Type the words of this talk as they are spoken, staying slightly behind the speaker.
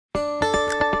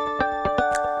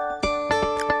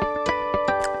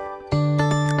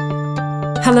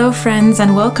Hello, friends,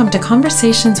 and welcome to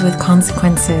Conversations with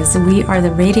Consequences. We are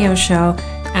the radio show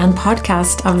and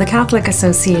podcast of the Catholic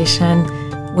Association,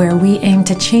 where we aim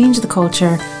to change the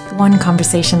culture one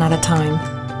conversation at a time.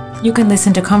 You can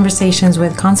listen to Conversations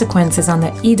with Consequences on the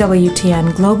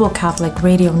EWTN Global Catholic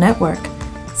Radio Network,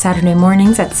 Saturday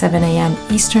mornings at 7 a.m.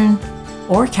 Eastern,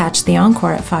 or catch the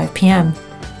encore at 5 p.m.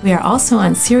 We are also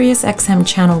on Sirius XM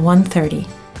Channel 130.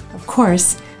 Of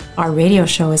course, our radio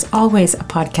show is always a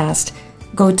podcast.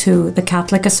 Go to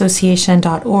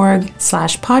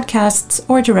thecatholicassociation.org/podcasts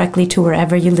or directly to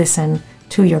wherever you listen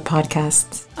to your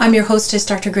podcasts. I'm your hostess,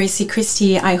 Dr. Gracie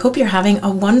Christie. I hope you're having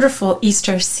a wonderful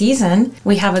Easter season.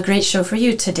 We have a great show for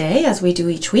you today, as we do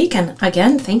each week. And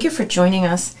again, thank you for joining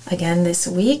us again this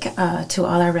week to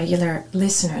all our regular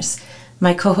listeners.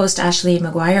 My co-host Ashley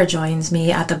McGuire joins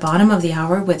me at the bottom of the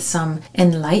hour with some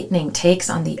enlightening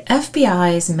takes on the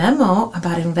FBI's memo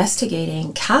about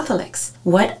investigating Catholics.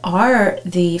 What are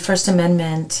the First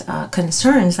Amendment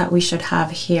concerns that we should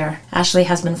have here? Ashley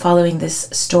has been following this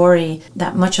story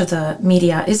that much of the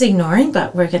media is ignoring,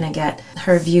 but we're going to get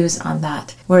her views on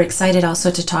that. We're excited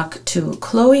also to talk to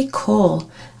Chloe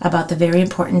Cole about the very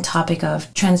important topic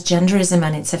of transgenderism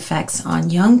and its effects on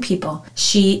young people.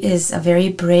 She is a very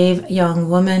brave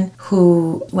young woman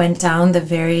who went down the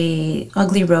very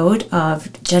ugly road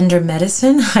of gender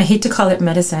medicine. I hate to call it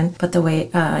medicine, but the way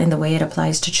it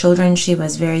applies to children. She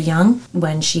was very young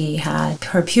when she had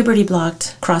her puberty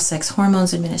blocked, cross-sex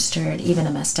hormones administered, even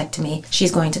a mastectomy.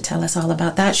 She's going to tell us all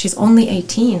about that. She's only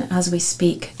 18 as we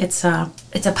speak. It's a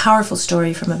powerful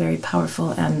story from a very powerful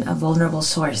and a vulnerable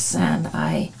source, and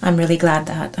I'm really glad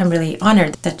I'm really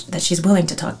honored that she's willing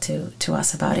to talk to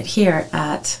us about it here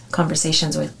at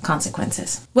Conversations with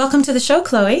Consequences. Welcome to the show,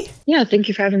 Chloe. Yeah, thank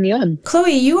you for having me on.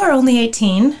 Chloe, you are only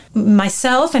 18.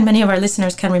 Myself and many of our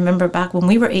listeners can remember back when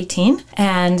we were 18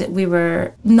 and we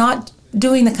were not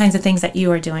doing the kinds of things that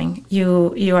you are doing.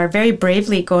 You are very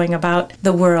bravely going about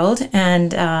the world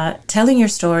and telling your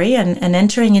story and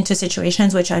entering into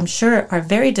situations which I'm sure are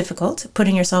very difficult,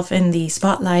 putting yourself in the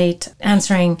spotlight,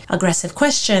 answering aggressive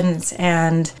questions,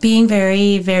 and being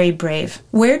very, very brave.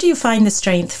 Where do you find the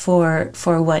strength for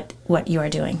what you are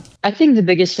doing? I think the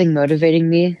biggest thing motivating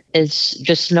me is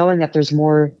just knowing that there's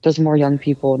more young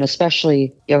people, and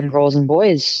especially young girls and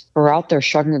boys who are out there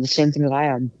struggling with the same thing that I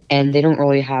am, and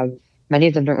many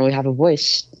of them don't really have a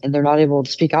voice, and they're not able to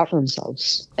speak out for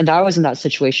themselves. And I was in that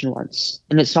situation once,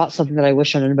 and it's not something that I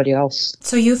wish on anybody else.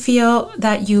 So you feel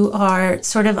that you are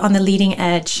sort of on the leading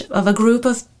edge of a group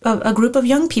of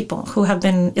young people who have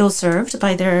been ill-served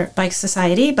by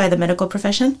society, by the medical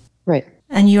profession? Right.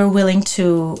 And you're willing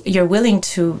to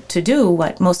do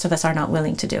what most of us are not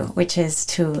willing to do, which is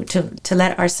to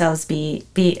let ourselves be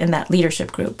in that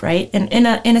leadership group, right? In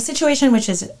a situation which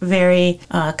is very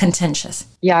contentious.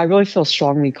 Yeah, I really feel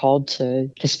strongly called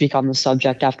to speak on the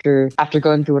subject after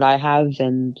going through what I have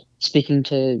and speaking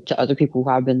to other people who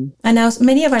have been. And now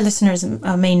many of our listeners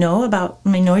may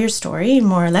know your story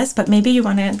more or less, but maybe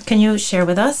can you share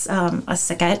with us a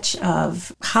sketch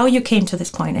of how you came to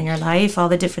this point in your life, all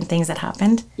the different things that happened?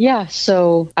 Yeah,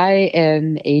 so I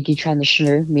am a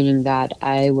detransitioner, meaning that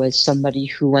I was somebody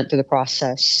who went through the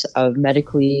process of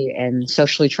medically and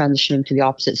socially transitioning to the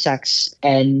opposite sex,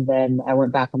 and then I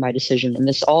went back on my decision. And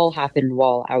this all happened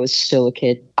while I was still a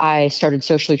kid. I started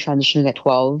socially transitioning at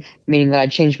 12, meaning that I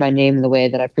changed my name and the way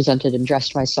that I presented and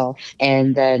dressed myself.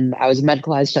 And then I was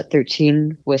medicalized at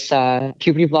 13 with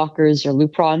puberty blockers or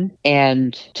Lupron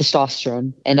and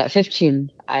testosterone. And at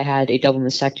 15, I had a double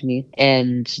mastectomy.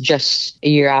 And just a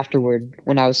year afterward,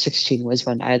 when I was 16, was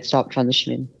when I had stopped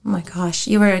transitioning. Oh my gosh,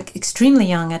 you were extremely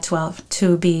young at 12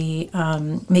 to be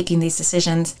making these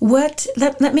decisions.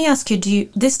 Let me ask you,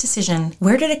 this decision,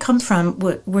 where did it come from?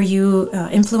 Were you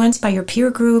influenced by your peer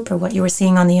group or what you were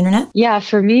seeing on the internet? Yeah,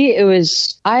 for me,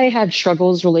 I had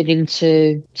struggles relating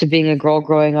to being a girl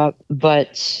growing up,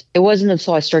 but it wasn't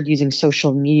until I started using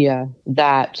social media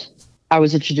that I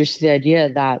was introduced to the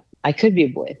idea that I could be a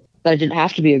boy, that I didn't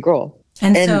have to be a girl.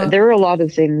 And so, there were a lot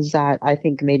of things that I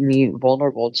think made me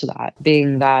vulnerable to that,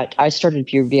 being that I started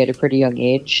puberty at a pretty young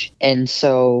age. And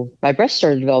so my breasts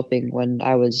started developing when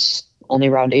I was only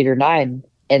around 8 or 9.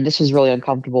 And this was really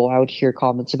uncomfortable. I would hear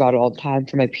comments about it all the time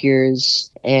from my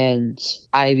peers. And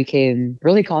I became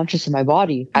really conscious of my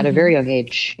body at a very young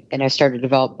age. And I started to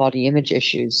develop body image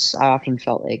issues. I often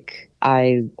felt like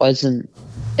I wasn't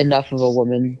enough of a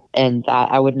woman and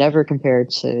that I would never compare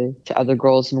to other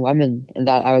girls and women and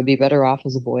that I would be better off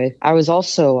as a boy. I was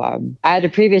also, I had a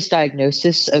previous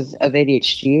diagnosis of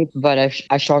ADHD, but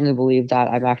I strongly believe that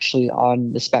I'm actually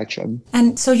on the spectrum.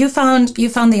 And so you found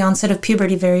the onset of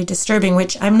puberty very disturbing,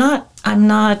 which I'm not I'm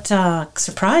not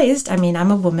surprised. I mean,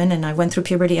 I'm a woman and I went through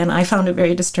puberty and I found it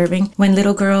very disturbing. When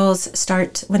little girls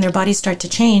when their bodies start to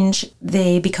change,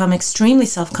 they become extremely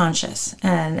self-conscious.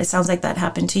 And it sounds like that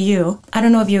happened to you. I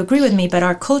don't know if you agree with me, but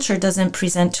our culture doesn't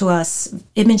present to us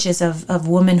images of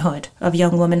womanhood, of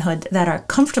young womanhood that are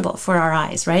comfortable for our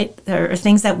eyes, right? There are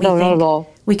things that we think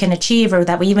we can achieve or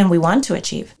that we want to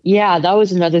achieve. Yeah, that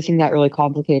was another thing that really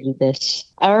complicated this.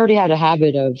 I already had a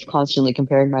habit of constantly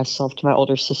comparing myself to my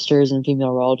older sisters and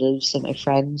female relatives and my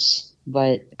friends.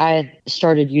 But I had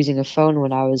started using a phone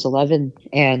when I was 11,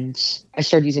 and I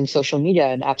started using social media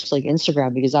and apps like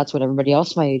Instagram because that's what everybody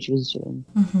else my age was doing.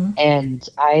 Mm-hmm. And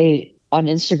on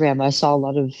Instagram, I saw a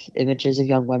lot of images of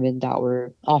young women that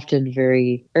were often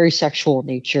very, very sexual in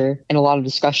nature, and a lot of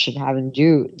discussion having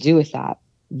to do with that.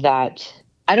 That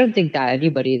I don't think that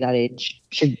anybody that age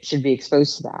should be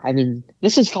exposed to that. I mean,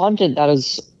 this is content that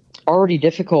is already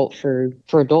difficult for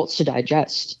adults to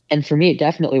digest. And for me, it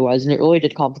definitely was. And it really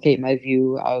did complicate my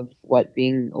view of what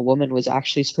being a woman was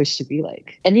actually supposed to be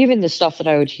like. And even the stuff that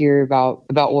I would hear about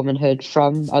womanhood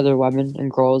from other women and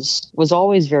girls was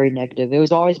always very negative. It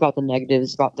was always about the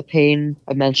negatives, about the pain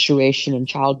of menstruation and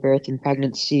childbirth and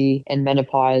pregnancy and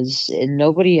menopause. And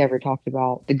nobody ever talked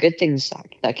about the good things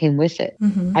that came with it.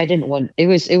 Mm-hmm.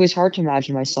 It was hard to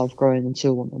imagine myself growing into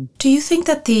a woman. Do you think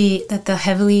that the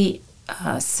heavily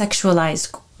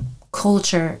sexualized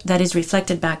culture that is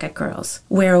reflected back at girls,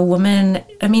 where a woman,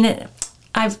 I mean,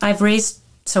 I've raised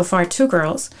so far 2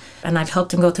 girls, and I've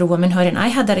helped them go through womanhood, and I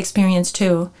had that experience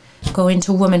too, go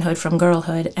into womanhood from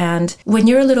girlhood. And when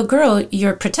you're a little girl,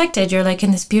 you're protected. You're like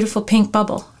in this beautiful pink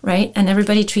bubble, right? And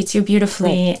everybody treats you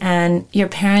beautifully, right. And your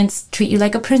parents treat you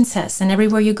like a princess. And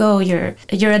everywhere you go, you're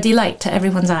a delight to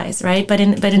everyone's eyes, right? But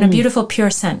in a beautiful, pure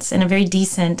sense, in a very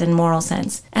decent and moral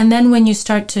sense. And then when you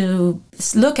start to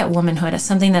look at womanhood as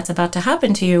something that's about to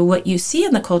happen to you, what you see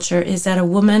in the culture is that a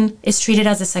woman is treated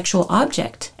as a sexual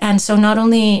object. And so not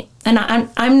only, and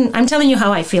I'm telling you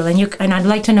how I feel, and I'd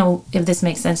like to know if this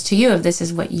makes sense to you, if this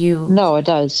is what you... No, it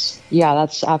does. Yeah,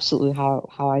 that's absolutely how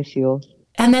I feel.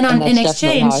 And then in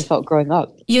exchange, how I felt growing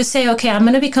up. You say, okay, I'm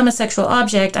going to become a sexual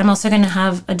object. I'm also going to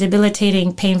have a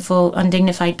debilitating, painful,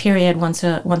 undignified period once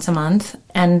a month.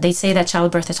 And they say that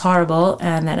childbirth is horrible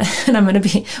and that and I'm going to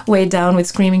be weighed down with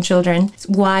screaming children.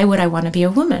 Why would I want to be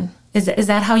a woman? Is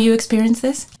that how you experience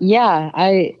this? Yeah,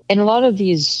 in a lot of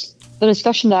the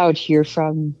discussion that I would hear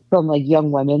from like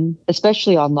young women,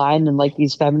 especially online and like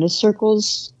these feminist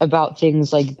circles about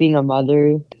things like being a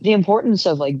mother, the importance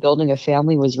of like building a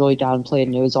family was really downplayed,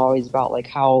 and it was always about like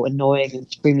how annoying and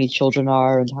screamy children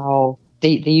are and how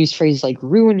they use phrases like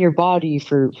ruin your body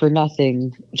for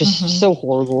nothing, just so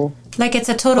horrible. Like it's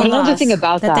a total loss. Another thing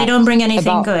about that they don't bring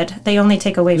anything good. They only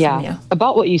take away from you.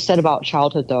 About what you said about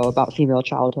childhood, though, about female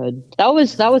childhood, that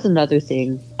was another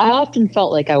thing. I often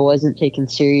felt like I wasn't taken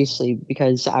seriously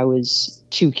because I was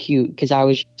too cute, because I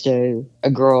was just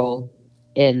a girl,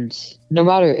 and no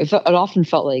matter if it often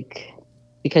felt like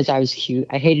because I was cute.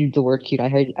 I hated the word cute. I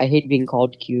hate being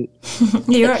called cute.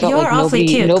 You're like awfully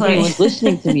cute. Nobody was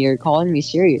listening to me or calling me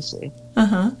seriously.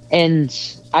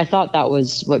 And I thought that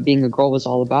was what being a girl was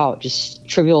all about. Just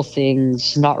trivial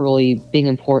things, not really being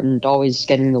important, always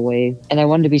getting in the way. And I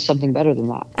wanted to be something better than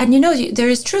that. And there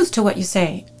is truth to what you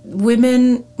say.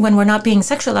 Women, when we're not being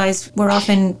sexualized, we're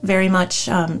often very much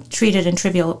treated in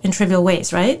trivial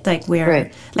ways, right? Like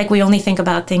we only think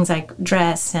about things like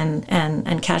dress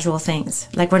and casual things.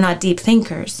 Like we're not deep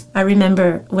thinkers. I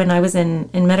remember when I was in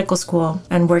medical school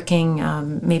and working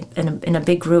in a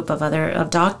big group of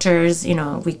doctors.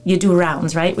 You do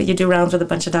rounds, right? You do rounds with a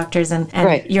bunch of doctors, and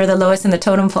right. You're the lowest in the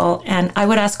totem pole. And I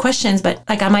would ask questions, but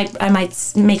like I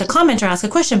might make a comment or ask a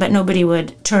question, but nobody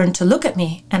would turn to look at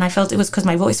me, and I felt it was because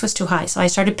my voice was too high, so I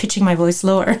started pitching my voice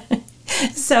lower.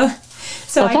 so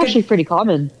that's actually pretty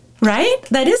common, right?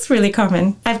 That is really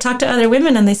common. I've talked to other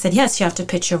women, and they said, yes, you have to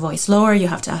pitch your voice lower. You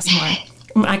have to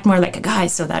act more like a guy,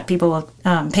 so that people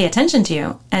will pay attention to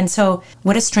you. And so,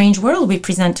 what a strange world we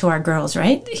present to our girls,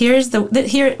 right?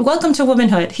 Welcome to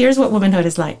womanhood. Here's what womanhood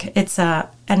is like. It's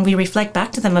and we reflect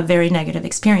back to them a very negative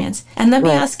experience. And let me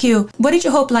ask you, what did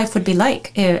you hope life would be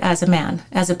like as a man,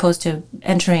 as opposed to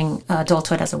entering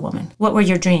adulthood as a woman? What were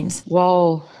your dreams?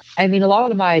 Well, I mean, a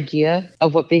lot of my idea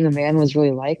of what being a man was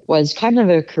really like was kind of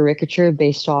a caricature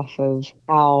based off of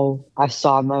how I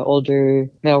saw my older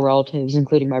male relatives,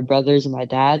 including my brothers and my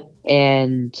dad.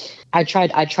 And I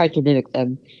tried to mimic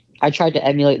them. I tried to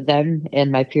emulate them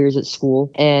and my peers at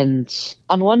school. And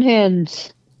on one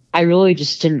hand, I really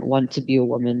just didn't want to be a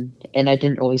woman, and I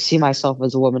didn't really see myself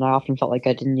as a woman. I often felt like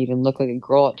I didn't even look like a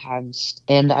girl at times,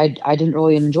 and I didn't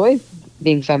really enjoy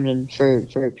being feminine for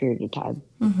a period of time.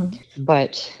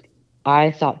 But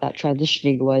I thought that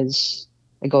transitioning was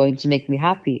going to make me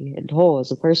happy and whole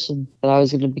as a person, that I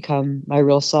was going to become my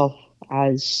real self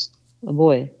as a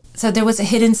boy. So there was a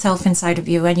hidden self inside of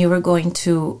you, and you were going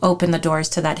to open the doors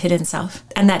to that hidden self.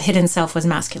 And that hidden self was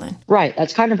masculine. Right.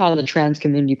 That's kind of how the trans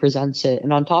community presents it.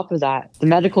 And on top of that, the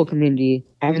medical community,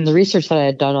 I mean, the research that I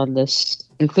had done on this,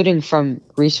 including from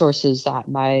resources that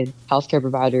my healthcare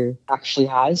provider actually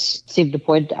has, seemed to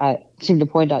point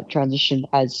at transition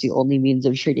as the only means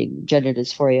of treating gender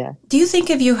dysphoria. Do you think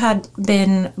if you had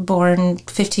been born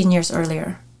 15 years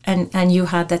earlier, and you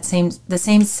had the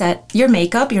same set, your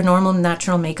makeup, your normal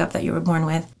natural makeup that you were born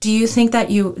with, do you think that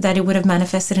it would have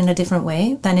manifested in a different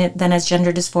way than as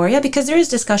gender dysphoria? Because there is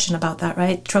discussion about that,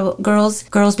 right?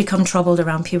 Girls become troubled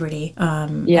around puberty.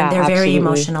 And they're absolutely. Very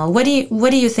emotional. What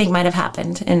do you think might have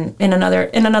happened in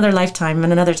another lifetime,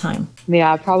 in another time?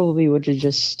 Yeah, I probably would have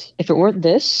just, if it weren't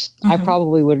this, I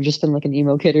probably would have just been like an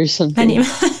emo kid or something.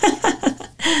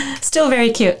 Still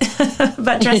very cute,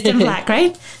 but dressed in black,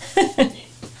 right?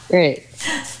 Right.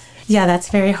 Yeah, that's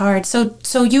very hard. So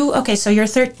you're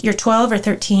 12 or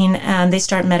 13, and they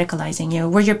start medicalizing you.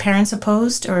 Were your parents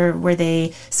opposed, or were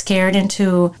they scared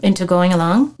into going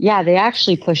along? Yeah, they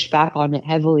actually pushed back on it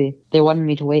heavily. They wanted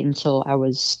me to wait until I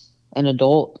was an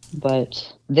adult,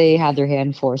 but they had their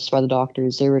hand forced by the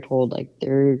doctors. They were told, like,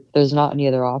 there's not any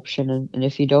other option, and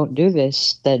if you don't do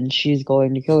this, then she's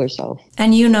going to kill herself.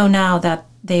 And you know now that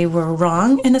they were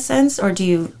wrong in a sense, or do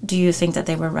you think that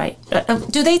they were right?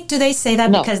 Do they say that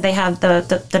No. because they have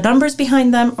the numbers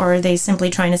behind them, or are they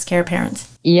simply trying to scare parents?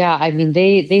 Yeah, I mean,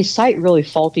 they cite really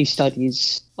faulty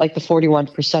studies, like the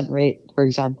 41% rate, for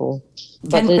example.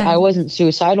 But I wasn't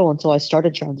suicidal until I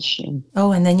started transitioning.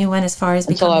 Oh, and then you went as far as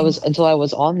until I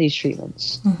was on these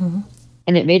treatments. Mm-hmm.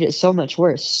 And it made it so much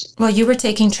worse. Well, you were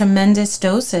taking tremendous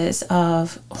doses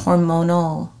of the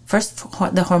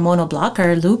hormonal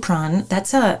blocker, Lupron.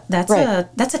 That's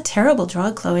a terrible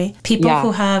drug, Chloe. Men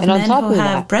who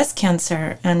have breast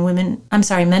cancer and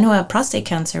men who have prostate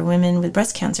cancer, women with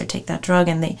breast cancer take that drug,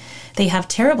 and they have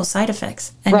terrible side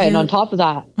effects. And on top of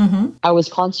that, I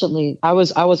was on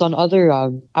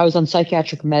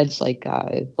psychiatric meds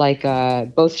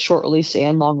like both short release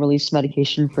and long release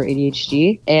medication for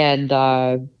ADHD, and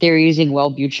they were using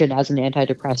Wellbutrin as an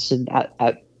antidepressant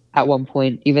at one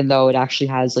point, even though it actually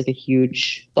has like a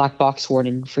huge black box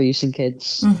warning for use in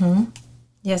kids. Mm-hmm.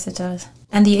 Yes, it does.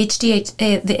 And the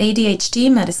ADHD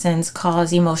medicines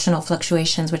cause emotional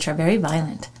fluctuations, which are very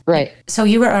violent. Right. So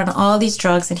you were on all these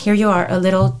drugs, and here you are, a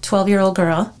little 12-year-old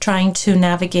girl, trying to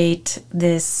navigate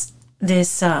this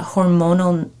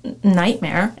hormonal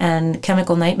nightmare and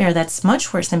chemical nightmare that's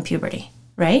much worse than puberty,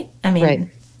 right? I mean, right.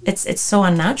 It's so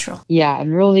unnatural. Yeah,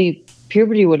 and really,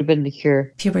 puberty would have been the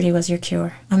cure. Puberty was your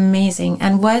cure. Amazing.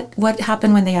 And what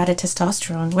happened when they added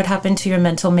testosterone? What happened to your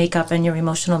mental makeup and your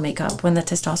emotional makeup when the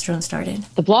testosterone started?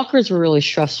 The blockers were really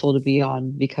stressful to be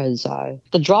on because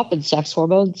the drop in sex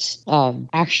hormones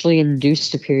actually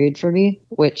induced a period for me,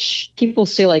 which people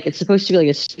say like it's supposed to be like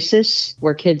a stasis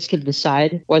where kids can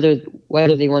decide whether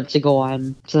they want to go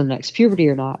on to the next puberty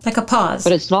or not. Like a pause.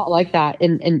 But it's not like that.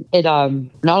 And it not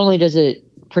only does it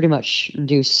pretty much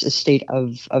induce a state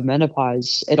of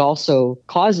menopause, it also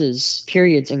causes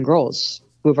periods in girls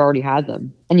who have already had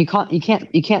them, and you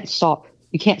can't stop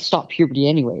puberty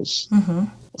anyways. Mm-hmm.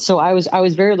 So I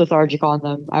was very lethargic on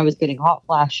them. I was getting hot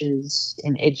flashes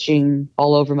and itching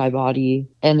all over my body,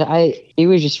 and it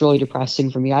was just really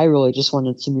depressing for me. I really just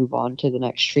wanted to move on to the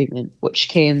next treatment, which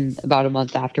came about a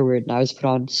month afterward, and I was put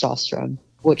on testosterone,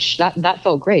 which that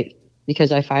felt great.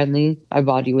 Because my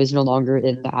body was no longer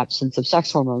in the absence of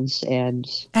sex hormones, and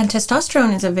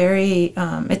testosterone is a very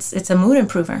it's a mood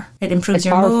improver. It improves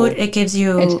your powerful. mood. It gives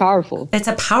you. It's powerful. It's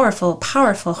a powerful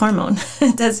hormone.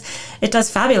 It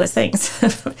does fabulous things.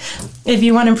 If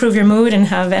you want to improve your mood and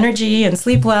have energy and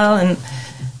sleep well, and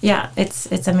yeah,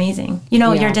 it's amazing.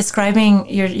 You're describing.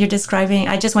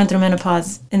 I just went through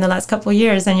menopause in the last couple of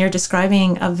years, and you're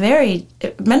describing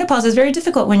menopause is very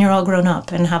difficult when you're all grown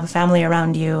up and have a family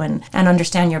around you and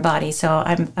understand your body. So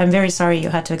I'm very sorry you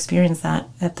had to experience that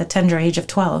at the tender age of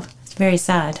 12. It's very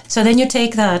sad. So then you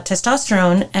take the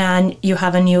testosterone, and you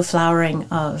have a new flowering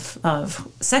of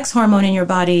sex hormone in your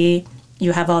body.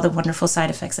 You have all the wonderful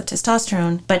side effects of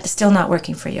testosterone, but still not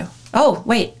working for you. Oh,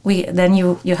 wait, then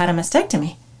you had a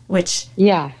mastectomy. Which,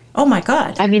 yeah. Oh my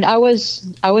God. I mean, I was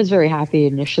very happy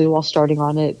initially while starting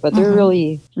on it, but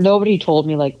nobody told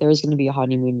me like there was going to be a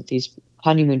honeymoon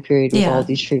period with all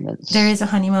these treatments. There is a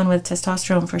honeymoon with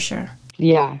testosterone for sure.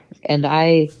 Yeah. And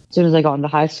as soon as I got into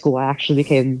high school, I actually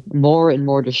became more and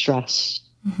more distressed.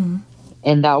 Mm-hmm.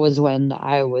 And that was when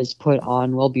I was put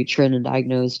on Wellbutrin and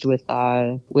diagnosed with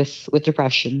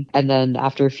depression. And then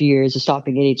after a few years of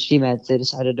stopping ADHD meds, they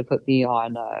decided to put me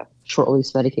on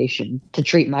short-release medication to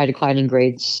treat my declining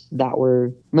grades that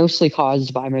were mostly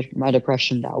caused by my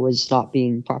depression that was not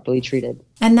being properly treated.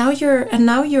 And now you're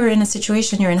in a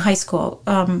situation. You're in high school.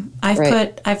 I've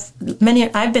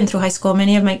been through high school.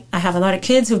 I have a lot of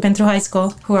kids who've been through high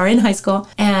school, who are in high school,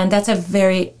 and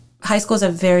high school is a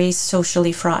very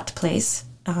socially fraught place,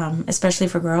 especially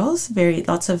for girls.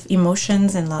 Lots of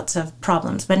emotions and lots of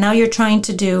problems. But now you're trying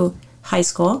to do high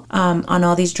school on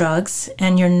all these drugs,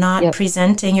 and you're not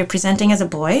presenting. You're presenting as a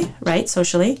boy, right?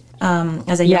 Socially,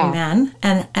 as a young man,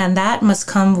 and that must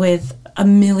come with a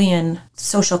million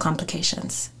social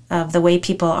complications of the way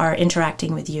people are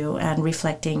interacting with you and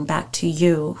reflecting back to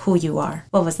you who you are.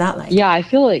 What was that like? Yeah, I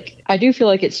do feel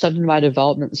like it stunted my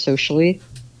development socially,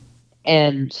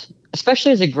 and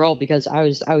especially as a girl, because I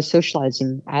was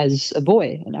socializing as a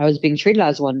boy and I was being treated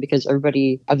as one because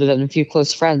everybody other than a few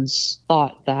close friends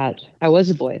thought that I was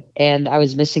a boy, and I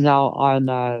was missing out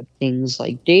on things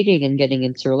like dating and getting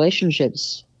into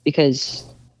relationships because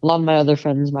a lot of my other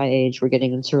friends my age were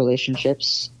getting into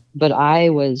relationships, but I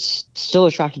was still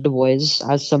attracted to boys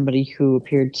as somebody who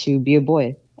appeared to be a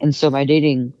boy. And so my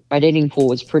dating pool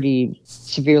was pretty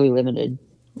severely limited.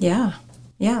 Yeah,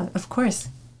 of course.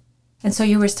 And so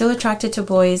you were still attracted to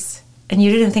boys, and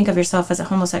you didn't think of yourself as a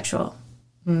homosexual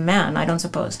man, I don't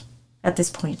suppose, at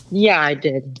this point. Yeah, I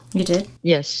did. You did?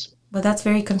 Yes. But that's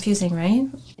very confusing, right?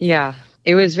 Yeah,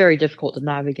 it was very difficult to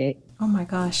navigate. Oh my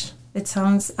gosh. It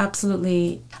sounds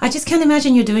absolutely... I just can't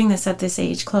imagine you doing this at this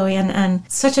age, Chloe, and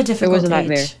such a difficult age. It was a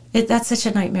nightmare. That's such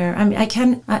a nightmare. I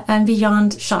mean, I'm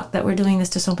beyond shocked that we're doing this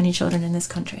to so many children in this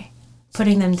country,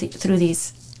 putting them through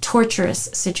these torturous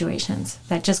situations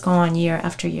that just go on year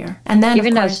after year. And then,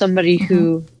 even as somebody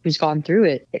who's gone through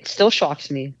it, it still shocks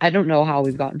me. I don't know how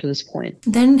we've gotten to this point.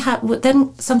 Then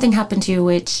something happened to you,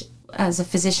 which, as a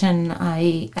physician,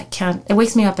 I can't... It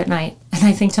wakes me up at night, and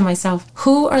I think to myself,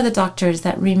 who are the doctors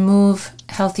that remove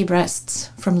healthy breasts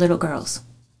from little girls?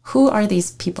 Who are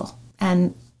these people?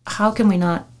 And how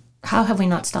have we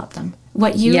not stopped them?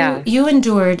 You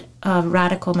endured a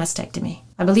radical mastectomy.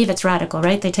 I believe it's radical,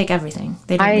 right? They take everything.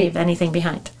 They don't leave anything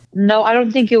behind. No, I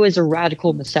don't think it was a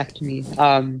radical mastectomy.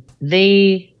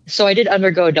 So I did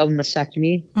undergo a double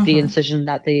mastectomy. The incision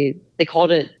that they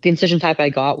called it, the incision type I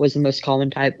got was the most common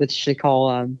type, which they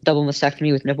call double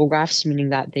mastectomy with nipple grafts, meaning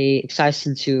that they excise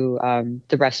into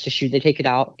the breast tissue. They take it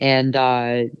out, and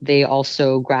they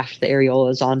also graft the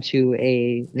areolas onto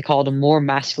they call it a more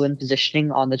masculine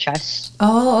positioning on the chest.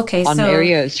 Oh, okay. On the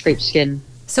area of scraped skin.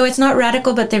 So it's not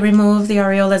radical, but they remove the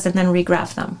areolas and then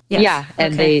regraft them. Yes. Yeah,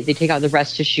 and they take out the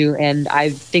breast tissue, and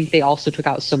I think they also took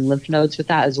out some lymph nodes with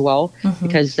that as well,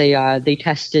 because they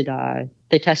tested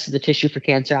the tissue for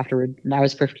cancer afterward, and I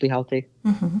was perfectly healthy.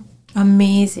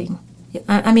 Amazing.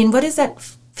 I mean, what does that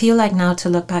feel like now to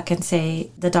look back and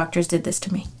say the doctors did this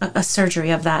to me? A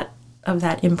surgery of that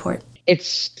import.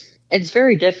 It's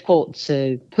very difficult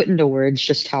to put into words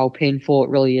just how painful it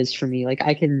really is for me. Like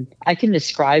I can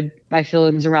describe my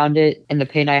feelings around it and the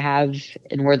pain I have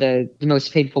and where the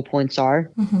most painful points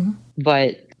are.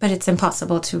 But it's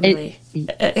impossible to really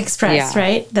express,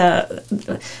 right?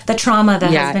 The trauma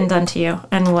that has been done to you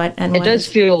it does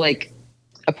feel like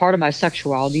a part of my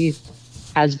sexuality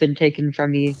has been taken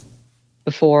from me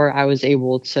before I was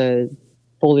able to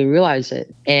fully realize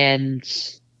it. And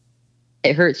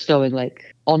it hurts knowing like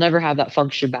I'll never have that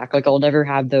function back. Like I'll never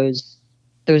have those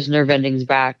nerve endings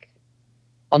back.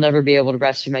 I'll never be able to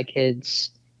breastfeed my kids.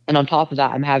 And on top of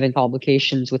that, I'm having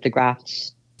complications with the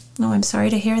grafts. Oh, I'm sorry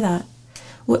to hear that.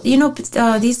 Well,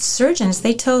 these surgeons,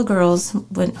 they tell girls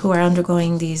who are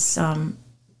undergoing these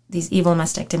evil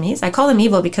mastectomies. I call them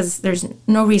evil because there's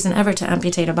no reason ever to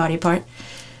amputate a body part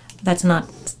that's not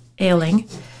ailing.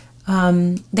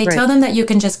 They tell them that you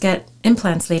can just get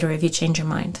implants later if you change your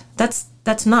mind.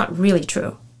 That's not really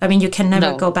true. I mean, you can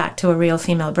never go back to a real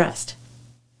female breast.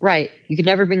 Right. You can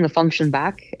never bring the function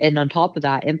back. And on top of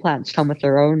that, implants come with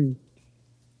their own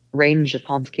range of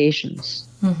complications.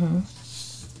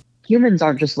 Humans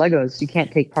aren't just Legos. You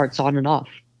can't take parts on and off.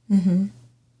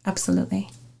 Absolutely.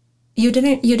 You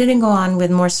didn't go on with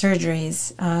more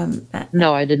surgeries.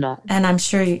 No, I did not. And I'm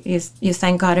sure you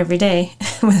thank God every day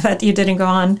that you didn't go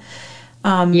on.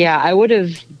 I would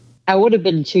have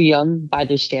been too young by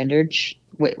their standards.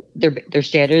 Their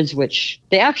standards, which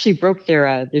they actually broke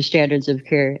their standards of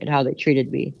care and how they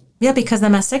treated me. Yeah, because the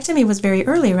mastectomy was very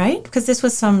early, right? Because this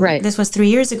was this was 3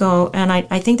 years ago, and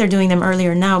I think they're doing them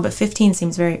earlier now, but 15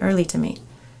 seems very early to me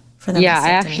for the mastectomy. I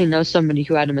actually know somebody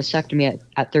who had a mastectomy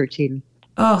at 13.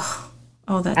 Oh,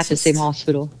 Oh, at the same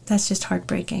hospital. That's just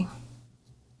heartbreaking.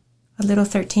 A little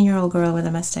 13-year-old girl with a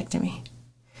mastectomy.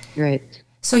 Right.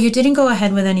 So you didn't go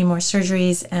ahead with any more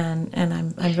surgeries, and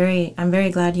I'm very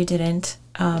glad you didn't.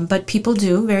 But people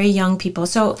do, very young people.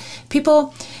 So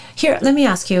people here, let me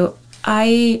ask you.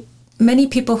 Many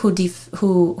people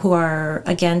who are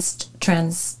against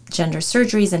transgender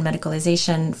surgeries and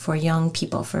medicalization for young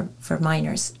people, for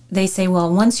minors, they say,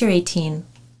 well, once you're 18,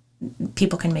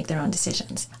 people can make their own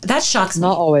decisions. That shocks me.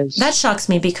 Not always. That shocks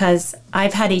me because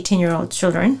I've had 18-year-old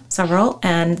children, several,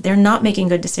 and they're not making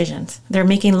good decisions. They're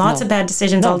making lots of bad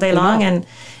decisions all day long, and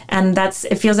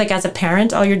it feels like as a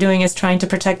parent, all you're doing is trying to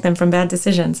protect them from bad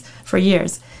decisions for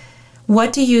years.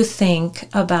 What do you think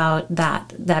about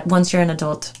that once you're an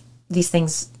adult, these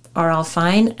things are all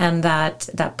fine, and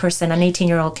that person, an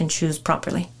 18-year-old, can choose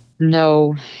properly?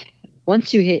 No.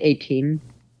 Once you hit 18,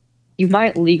 you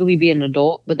might legally be an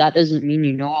adult, but that doesn't mean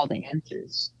you know all the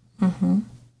answers. Mm-hmm.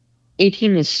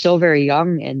 18 is still very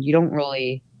young, and you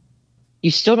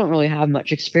still don't really have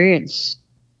much experience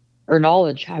or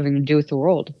knowledge having to do with the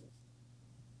world.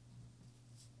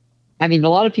 I mean, a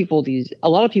lot of people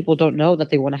don't know that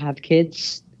they want to have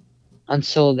kids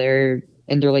until they're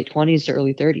in their late 20s to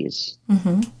early 30s.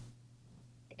 Mm-hmm.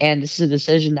 And this is a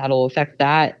decision that'll affect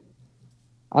that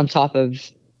on top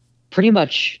of pretty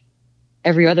much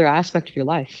every other aspect of your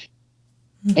life.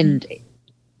 Mm-hmm. And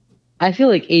I feel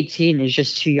like 18 is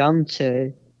just too young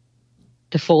to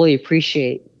fully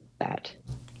appreciate that.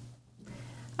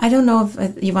 I don't know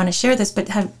if you want to share this, but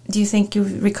do you think you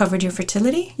recovered your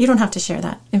fertility? You don't have to share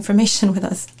that information with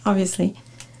us, obviously.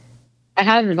 I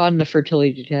haven't gotten a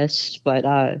fertility test, but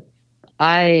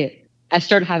I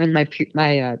started having my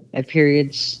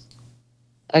periods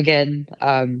again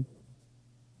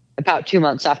about 2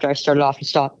 months after I started off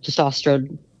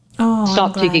testosterone.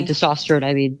 Stopped taking testosterone.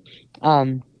 I mean,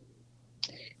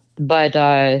 but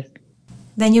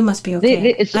then you must be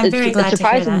okay. I'm very glad it's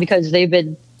surprising to hear that. Because they've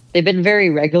been very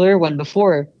regular. When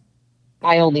before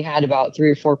I only had about 3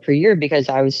 or 4 per year because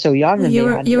I was so young. And you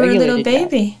were a little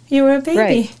baby. That. You were a baby.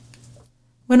 Right.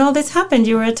 When all this happened,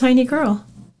 you were a tiny girl.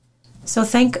 So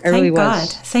thank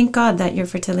God that your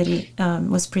fertility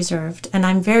was preserved. And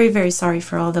I'm very, very sorry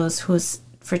for all those whose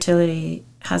fertility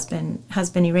has been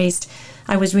erased.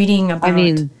 I was reading about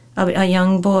a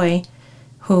young boy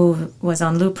who was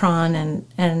on Lupron,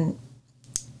 and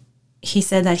he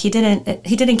said that he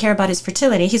didn't care about his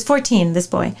fertility. He's 14, this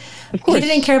boy. Of course. He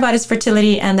didn't care about his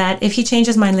fertility, and that if he changed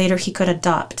his mind later, he could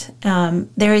adopt.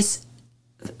 There's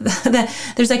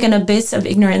like an abyss of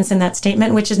ignorance in that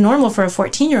statement, which is normal for a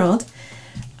 14-year-old.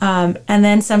 And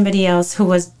then somebody else who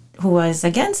was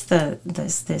against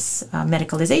this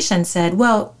medicalization said,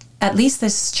 well, at least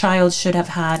this child should have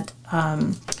had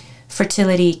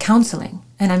fertility counseling.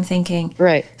 And I'm thinking,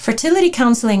 right, fertility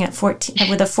counseling at 14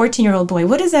 with a 14-year-old boy,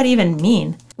 what does that even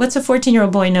mean? What's a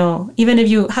 14-year-old boy know?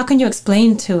 How can you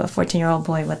explain to a 14-year-old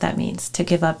boy what that means to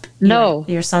give up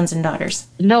your sons and daughters?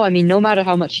 No, I mean, no matter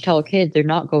how much you tell a kid,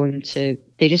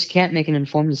 they just can't make an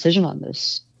informed decision on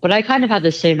this. But I kind of had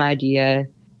the same idea,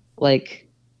 like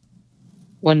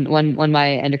when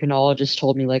my endocrinologist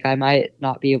told me like I might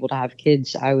not be able to have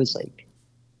kids, I was like,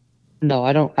 no,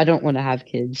 I don't want to have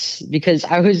kids, because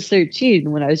I was 13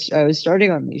 when I was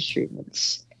starting on these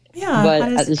treatments. Yeah, but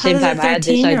at the same time, I had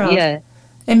this idea.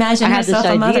 Imagine yourself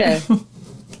a mother.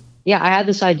 Yeah, I had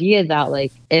this idea that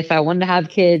like if I wanted to have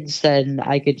kids, then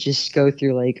I could just go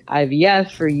through like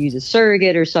IVF or use a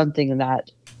surrogate or something, and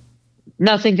that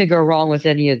nothing could go wrong with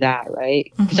any of that,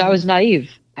 right? Because I was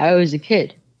naive. I was a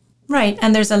kid. Right,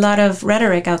 and there's a lot of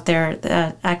rhetoric out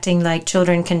there acting like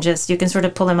children you can sort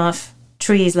of pull them off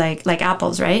trees like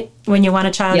apples, right? When you want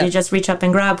a child, you just reach up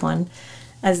and grab one,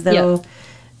 as though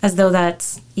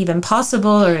that's even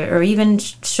possible or even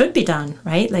should be done,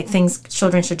 right? Like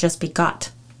children should just be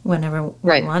got whenever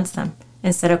one wants them,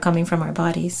 instead of coming from our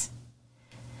bodies.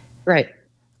 Right.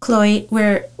 Chloe,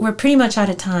 we're pretty much out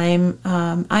of time.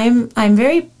 I'm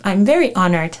very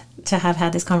honored to have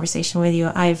had this conversation with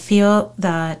you. I feel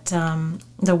that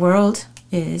the world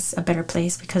is a better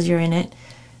place because you're in it,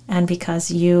 and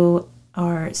because you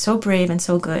are so brave and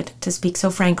so good to speak so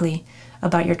frankly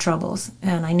about your troubles.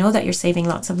 And I know that you're saving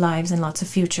lots of lives and lots of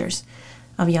futures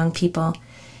of young people.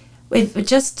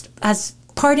 Just as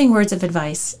parting words of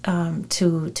advice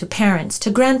to parents,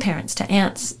 to grandparents, to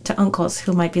aunts, to uncles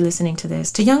who might be listening to this,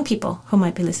 to young people who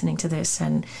might be listening to this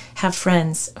and have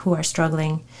friends who are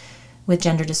struggling with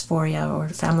gender dysphoria or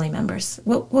family members,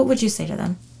 what would you say to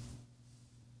them?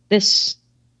 This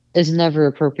is never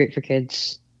appropriate for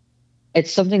kids.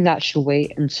 It's something that should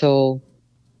wait until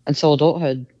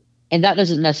adulthood. And that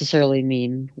doesn't necessarily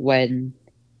mean when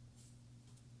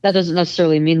that doesn't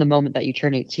necessarily mean the moment that you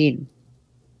turn 18.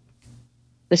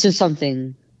 This is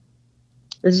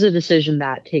a decision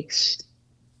that takes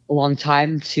a long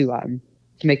time to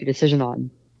make a decision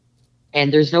on.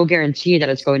 And there's no guarantee that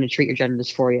it's going to treat your gender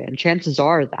dysphoria. And chances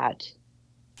are that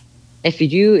if you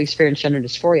do experience gender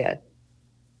dysphoria,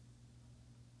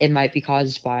 it might be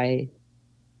caused by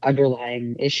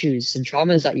underlying issues and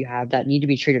traumas that you have that need to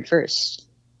be treated first.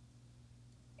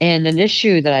 And an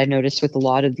issue that I noticed with a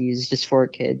lot of these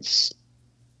dysphoric kids,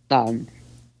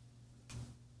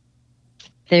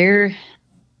 they're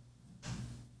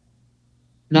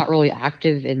not really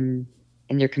active in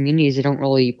their communities. They don't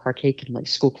really partake in like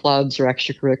school clubs or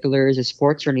extracurriculars or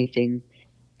sports or anything.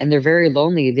 And they're very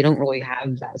lonely. They don't really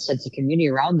have that sense of community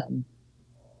around them,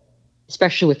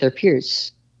 especially with their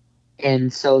peers.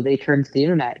 And so they turn to the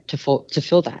internet to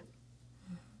fill that.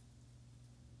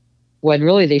 When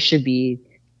really they should be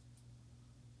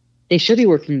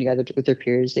working together with their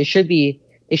peers. They should be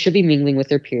mingling with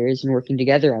their peers and working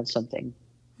together on something.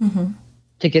 Mm-hmm.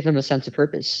 To give them a sense of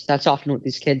purpose. That's often what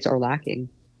these kids are lacking.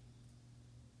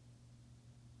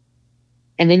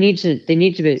 And they need to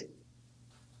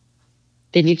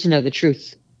know the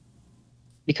truth,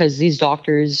 because these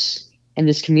doctors and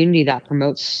this community that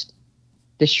promotes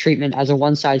this treatment as a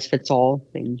one-size-fits-all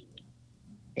thing,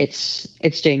 it's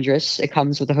dangerous. It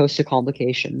comes with a host of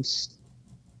complications.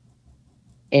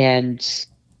 And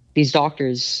these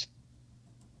doctors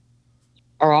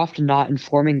are often not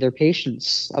informing their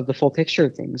patients of the full picture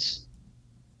of things.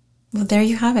 Well, there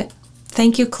you have it.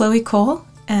 Thank you, Chloe Cole,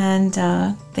 and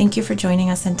thank you for joining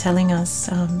us and telling us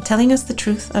the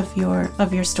truth of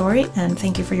your story, and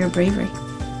thank you for your bravery.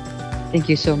 Thank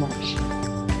you so much.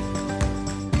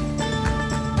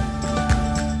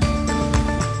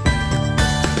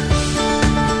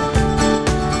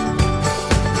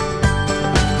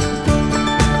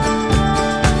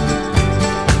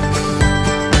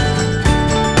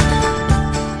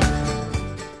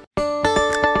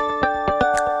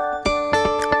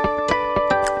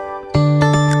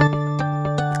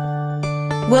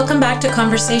 Welcome back to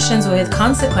Conversations with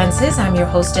Consequences. I'm your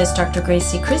hostess, Dr.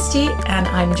 Gracie Christie, and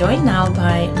I'm joined now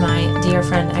by my dear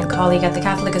friend and colleague at the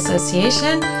Catholic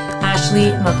Association, Ashley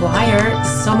McGuire.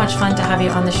 So much fun to have you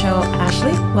on the show,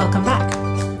 Ashley. Welcome back.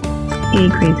 Hey,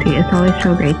 Gracie. It's always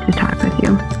so great to talk with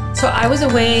you. So I was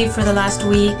away for the last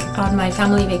week on my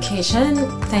family vacation.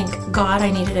 Thank God, I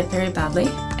needed it very badly,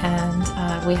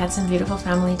 and we had some beautiful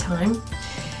family time.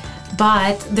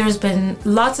 But there's been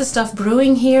lots of stuff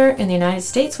brewing here in the United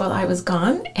States while I was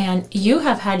gone, and you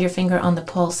have had your finger on the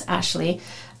pulse, Ashley,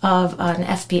 of an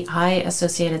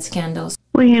FBI-associated scandal.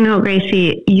 Well, you know,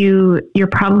 Gracie, you're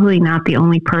probably not the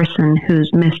only person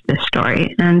who's missed this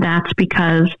story, and that's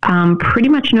because pretty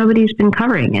much nobody's been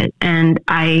covering it. And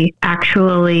I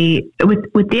actually,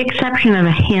 with the exception of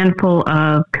a handful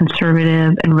of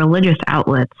conservative and religious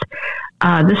outlets,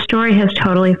 this story has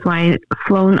totally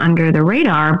flown under the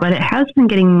radar, but it has been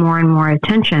getting more and more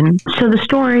attention. So the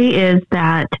story is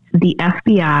that the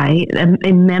FBI,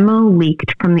 a memo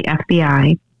leaked from the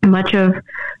FBI, much of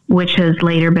which has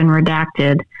later been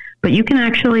redacted, but you can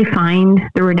actually find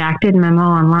the redacted memo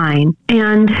online.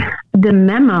 And the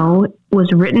memo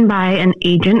was written by an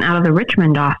agent out of the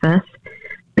Richmond office,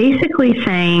 basically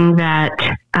saying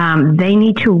that they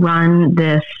need to run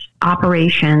this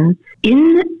operation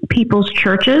in people's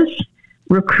churches,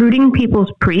 recruiting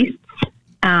people's priests,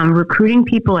 recruiting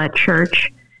people at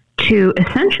church to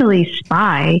essentially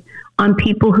spy on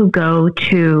people who go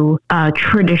to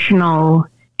traditional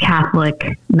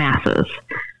Catholic masses.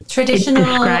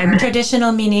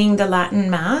 Traditional meaning the Latin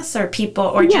Mass, or people,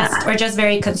 or just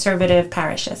very conservative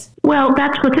parishes? Well,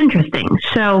 that's what's interesting.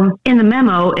 So in the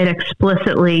memo, it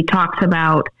explicitly talks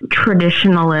about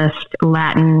traditionalist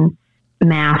Latin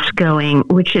Mass going,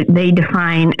 which they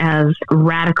define as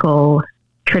radical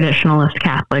traditionalist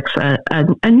Catholics,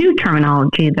 a new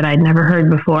terminology that I'd never heard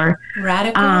before.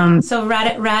 Radical? So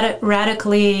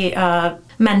radically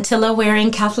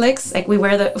mantilla-wearing Catholics? Like we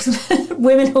wear the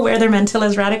women who wear their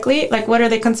mantillas radically? Like what are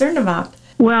they concerned about?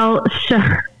 Well,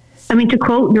 to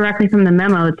quote directly from the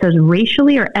memo, it says,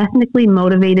 racially or ethnically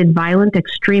motivated violent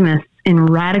extremists in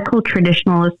radical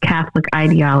traditionalist Catholic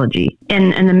ideology.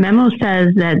 And the memo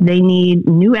says that they need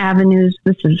new avenues,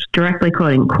 this is directly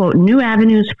quoting, quote, new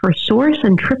avenues for source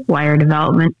and tripwire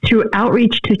development through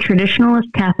outreach to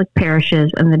traditionalist Catholic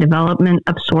parishes and the development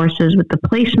of sources with the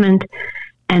placement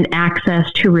and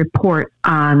access to report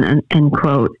on, end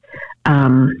quote,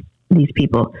 these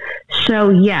people.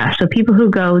 So people who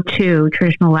go to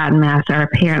traditional Latin Mass are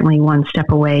apparently one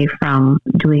step away from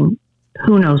doing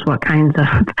who knows what kinds of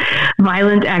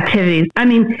violent activities. I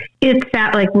mean, it's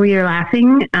that like where you're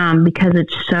laughing because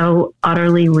it's so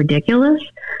utterly ridiculous.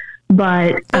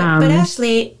 But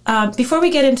Ashley, before we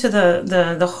get into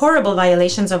the horrible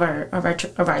violations of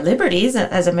our liberties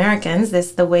as Americans,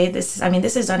 this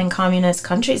is done in communist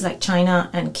countries like China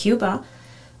and Cuba,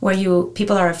 where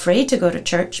people are afraid to go to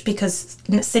church because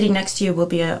sitting next to you will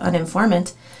be an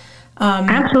informant.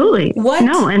 Absolutely. What?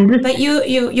 No, but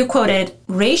you quoted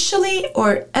racially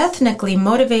or ethnically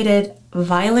motivated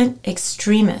violent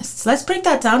extremists. Let's break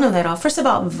that down a little. First of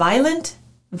all, violent?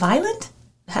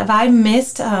 Have I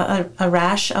missed a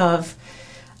rash of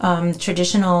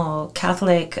traditional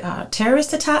Catholic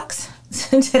terrorist attacks?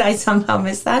 Did I somehow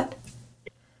miss that?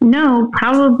 No,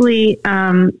 probably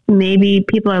maybe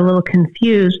people are a little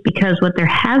confused because what there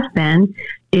has been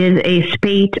is a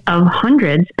spate of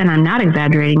hundreds, and I'm not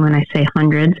exaggerating when I say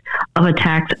hundreds, of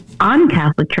attacks on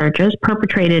Catholic churches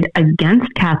perpetrated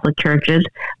against Catholic churches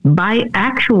by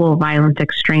actual violent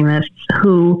extremists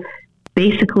who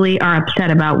basically are upset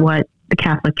about what the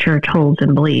Catholic Church holds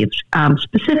and believes,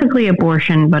 specifically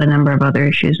abortion, but a number of other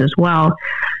issues as well.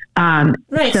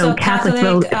 Right. So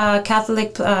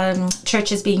Catholic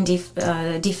churches being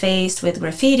defaced with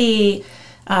graffiti,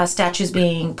 statues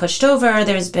being pushed over.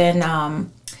 There's been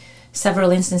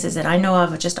several instances that I know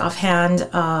of, just offhand,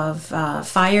 of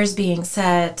fires being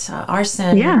set,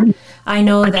 arson. Yeah, I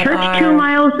know a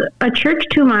church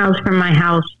 2 miles from my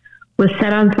house was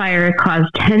set on fire. It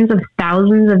caused tens of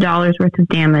thousands of dollars worth of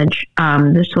damage.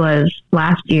 This was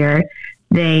last year.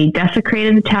 They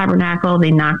desecrated the tabernacle.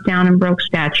 They knocked down and broke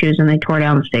statues, and they tore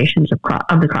down the stations of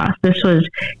the cross. This was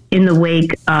in the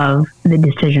wake of the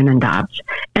decision in Dobbs.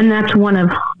 And that's one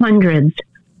of hundreds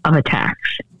of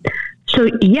attacks. So,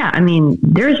 yeah, I mean,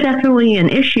 there's definitely an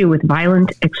issue with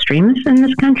violent extremists in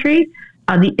this country.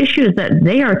 The issue is that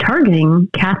they are targeting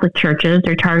Catholic churches.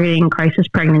 They're targeting crisis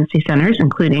pregnancy centers,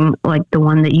 including like the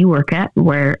one that you work at,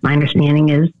 where my understanding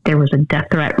is there was a death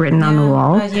threat written on the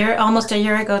wall. Almost a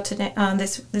year ago today,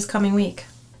 this coming week.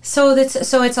 So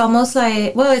it's almost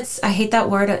like, I hate that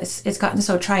word. It's gotten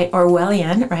so trite,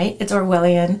 Orwellian, right? It's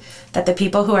Orwellian that the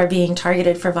people who are being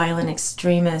targeted for violent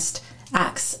extremist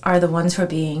acts are the ones who are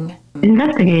being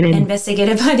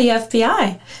investigated by the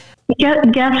FBI.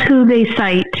 Guess who they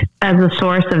cite as the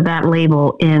source of that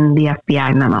label in the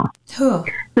FBI memo? Who?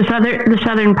 The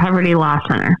Southern Poverty Law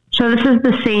Center. So this is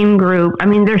the same group. I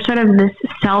mean, they're sort of this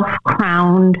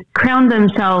crowned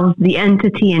themselves the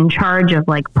entity in charge of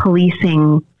like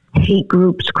policing hate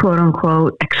groups, quote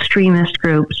unquote, extremist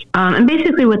groups. And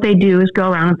basically what they do is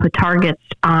go around and put targets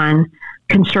on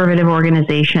conservative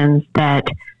organizations that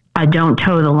don't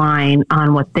toe the line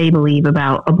on what they believe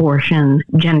about abortion,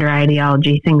 gender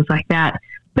ideology, things like that.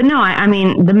 But no, I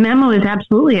mean, the memo is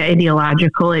absolutely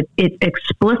ideological. It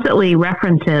explicitly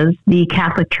references the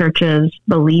Catholic Church's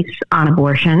beliefs on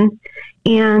abortion.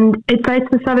 And it cites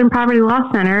the Southern Poverty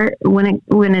Law Center when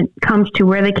it comes to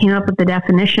where they came up with the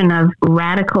definition of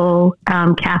radical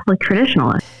Catholic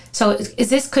traditionalist. So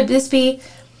could this be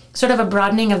sort of a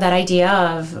broadening of that idea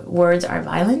of words are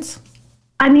violence?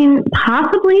 I mean,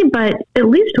 possibly, but at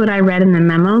least what I read in the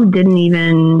memo didn't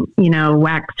even,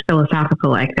 wax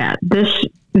philosophical like that. This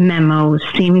memo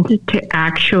seemed to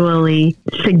actually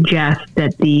suggest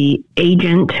that the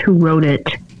agent who wrote it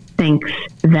thinks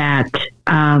that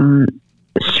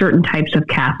certain types of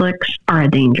Catholics are a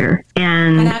danger,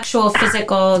 and an actual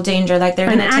physical danger, like they're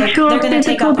going to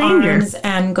take up arms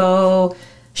and go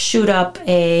shoot up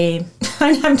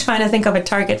I'm trying to think of a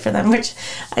target for them, which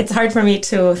it's hard for me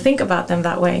to think about them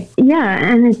that way. Yeah,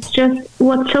 and it's just,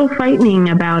 what's so frightening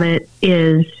about it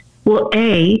is,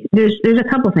 there's a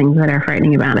couple things that are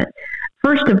frightening about it.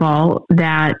 First of all,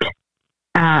 that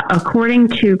according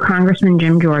to Congressman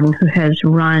Jim Jordan, who has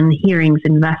run hearings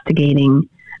investigating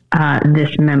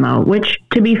this memo, which,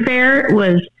 to be fair,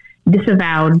 was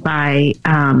disavowed by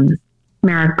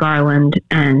Merrick Garland,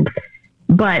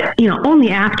 but only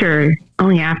after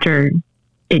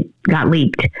it got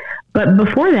leaked. But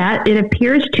before that, it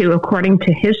appears to, according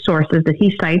to his sources that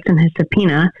he cites in his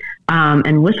subpoena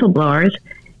and whistleblowers,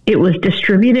 it was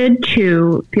distributed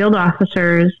to field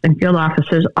officers and field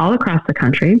offices all across the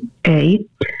country. A.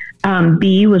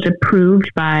 B, was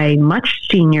approved by much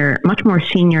more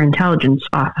senior intelligence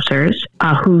officers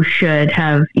who should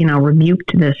have,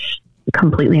 rebuked this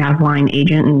completely out of line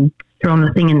agent and thrown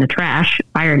the thing in the trash,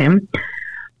 fired him.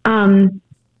 And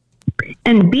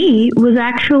B, was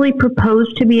actually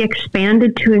proposed to be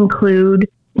expanded to include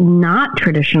not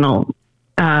traditional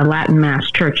Latin Mass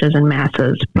churches and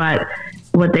masses, but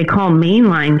what they call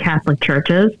mainline Catholic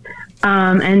churches,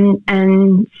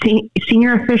 and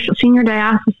senior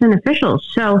diocesan officials.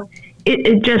 So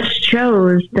it just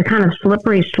shows the kind of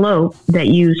slippery slope that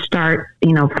you start,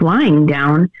 flying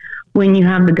down when you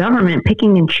have the government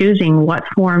picking and choosing what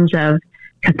forms of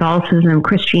Catholicism,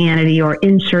 Christianity, or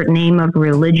insert name of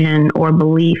religion or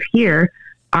belief here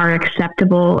are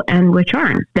acceptable and which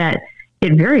aren't. That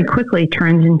it very quickly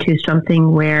turns into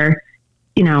something where,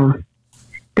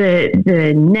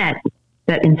 the net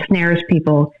that ensnares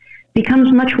people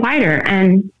becomes much wider.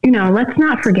 And, let's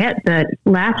not forget that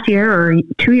last year or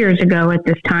 2 years ago at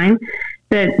this time,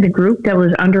 that the group that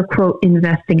was under, quote,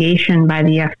 investigation by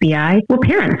the FBI were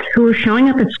parents who were showing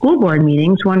up at school board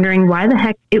meetings wondering why the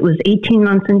heck it was 18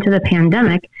 months into the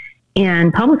pandemic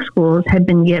and public schools had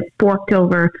been forked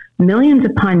over millions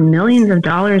upon millions of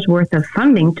dollars worth of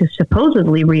funding to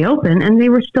supposedly reopen, and they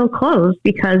were still closed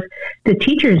because the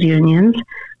teachers' unions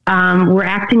were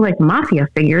acting like mafia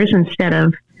figures instead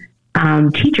of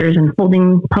teachers and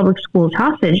holding public schools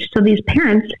hostage. So these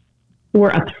parents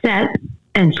were upset,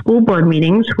 and school board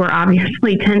meetings were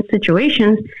obviously tense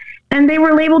situations, and they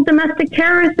were labeled domestic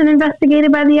terrorists and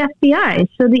investigated by the FBI.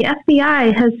 So the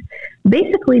FBI has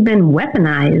basically been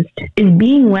is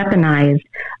being weaponized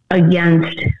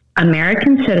against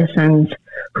American citizens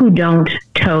who don't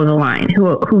toe the line,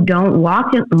 who don't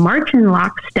march in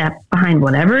lockstep behind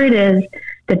whatever it is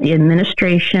that the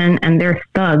administration and their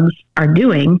thugs are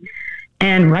doing.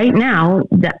 And right now,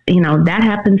 that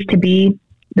happens to be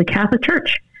the Catholic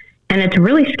Church. And it's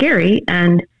really scary.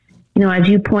 And, as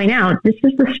you point out, this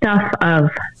is the stuff of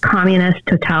communist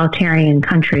totalitarian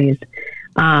countries.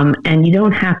 And you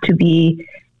don't have to be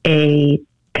a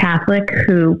Catholic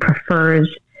who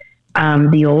prefers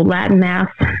the old Latin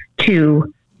Mass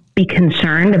to be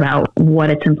concerned about what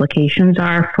its implications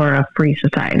are for a free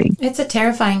society. It's a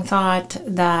terrifying thought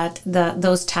that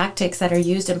those tactics that are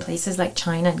used in places like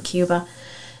China and Cuba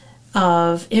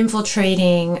of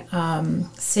infiltrating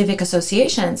civic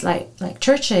associations like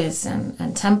churches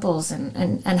and temples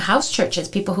and house churches,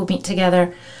 people who meet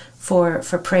together for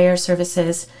prayer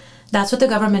services. That's what the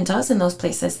government does in those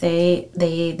places.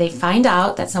 They find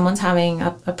out that someone's having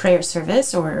a prayer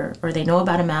service or they know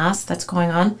about a mass that's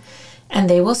going on, and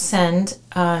they will send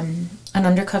an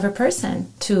undercover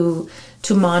person to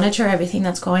monitor everything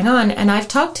that's going on. And I've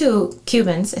talked to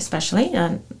Cubans, especially,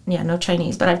 no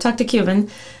Chinese, but I've talked to Cuban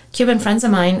friends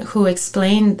of mine who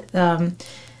explained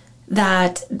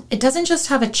that it doesn't just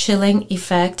have a chilling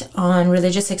effect on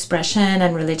religious expression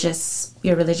and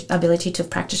your ability to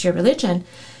practice your religion,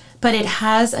 but it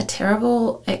has a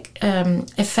terrible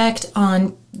effect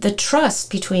on the trust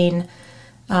between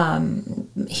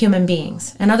human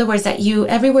beings. In other words, that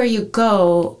everywhere you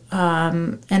go,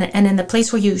 and in the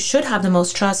place where you should have the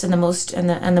most trust and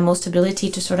the most ability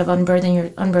to sort of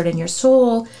unburden your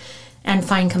soul and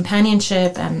find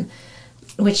companionship, and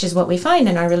which is what we find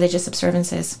in our religious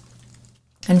observances,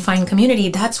 and find community,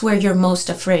 that's where you're most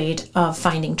afraid of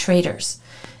finding traitors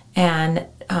and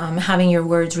having your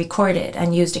words recorded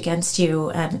and used against you,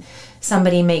 and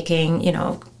somebody making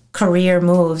career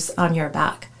moves on your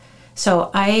back.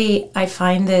 So I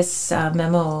find this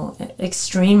memo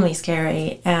extremely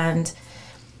scary, and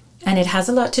it has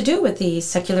a lot to do with the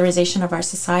secularization of our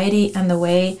society and the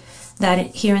way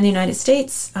that here in the United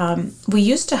States, we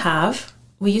used to have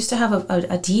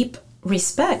a deep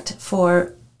respect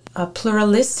for our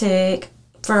pluralistic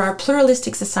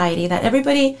society, that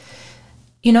everybody,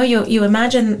 you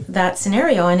imagine that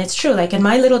scenario, and it's true. Like in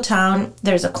my little town,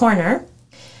 there's a corner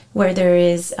where there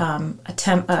is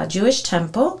a Jewish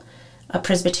temple, a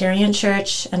Presbyterian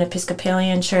church, an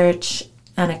Episcopalian church,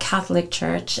 and a Catholic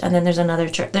church, and then there's another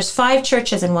church. There's 5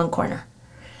 churches in one corner.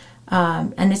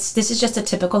 And this is just a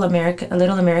typical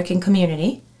little American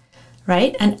community,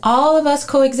 right? And all of us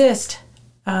coexist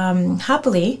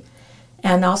happily,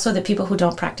 and also the people who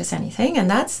don't practice anything. And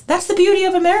that's the beauty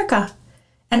of America.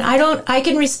 And I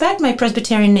can respect my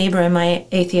Presbyterian neighbor and my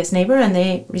atheist neighbor, and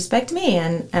they respect me,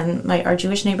 and our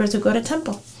Jewish neighbors who go to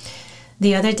temple.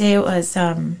 The other day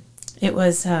it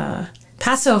was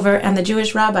Passover, and the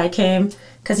Jewish rabbi came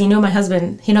because he knows my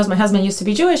husband used to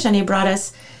be Jewish, and he brought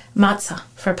us matzah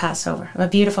for Passover, a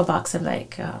beautiful box of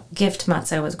gift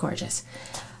matzah. It was gorgeous.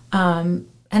 And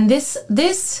this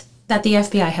that the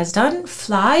FBI has done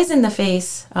flies in the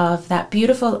face of that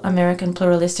beautiful American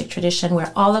pluralistic tradition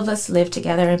where all of us live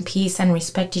together in peace and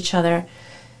respect each other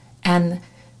and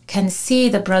can see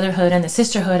the brotherhood and the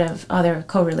sisterhood of other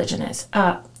co-religionists,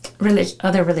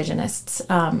 other religionists,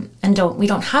 and we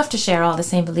don't have to share all the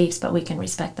same beliefs, but we can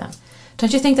respect them.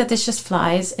 Don't you think that this just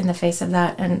flies in the face of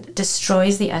that and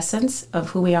destroys the essence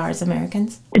of who we are as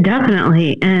Americans?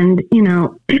 Definitely. And,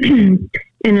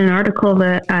 in an article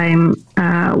that I'm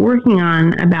working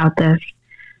on about this,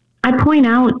 I point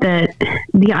out that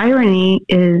the irony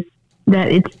is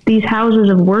that it's these houses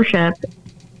of worship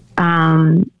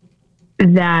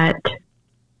that,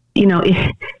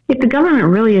 if the government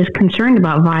really is concerned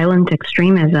about violent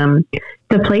extremism,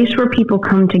 the place where people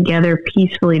come together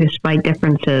peacefully despite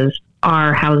differences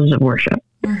are houses of worship.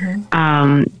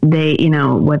 I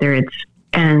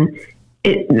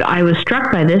was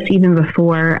struck by this even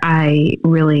before I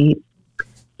really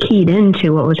keyed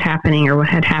into what was happening or what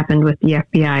had happened with the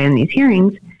FBI in these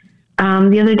hearings.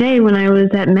 The other day when I was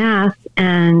at Mass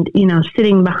and,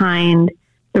 sitting behind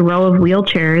the row of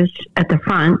wheelchairs at the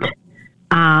front,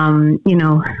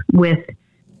 with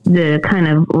the kind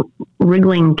of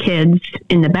wriggling kids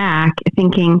in the back,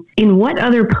 thinking, in what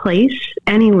other place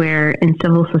anywhere in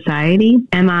civil society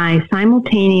am I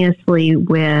simultaneously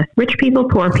with rich people,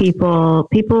 poor people,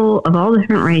 people of all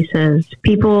different races,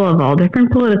 people of all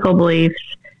different political beliefs,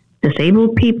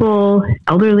 disabled people,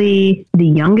 elderly, the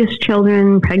youngest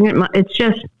children, pregnant, it's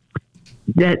just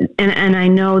that, and I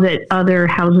know that other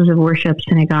houses of worship,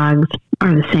 synagogues,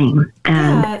 are the same.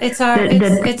 And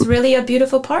it's really a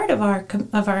beautiful part of our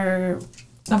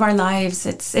lives.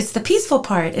 It's the peaceful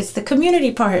part. It's the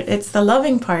community part. It's the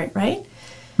loving part, right?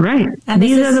 Right. And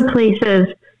these are the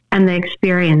places and the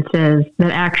experiences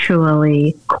that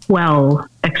actually quell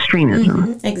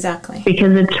extremism. Exactly.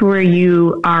 Because it's where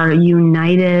you are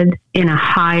united in a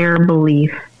higher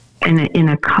belief, in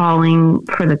a calling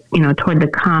for the, toward the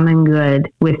common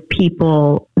good with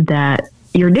people that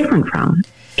you're different from.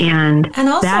 And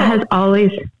also, that has always...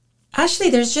 Actually,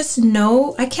 there's just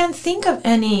I can't think of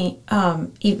any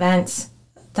events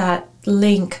that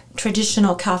link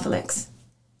traditional Catholics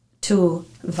to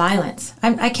violence.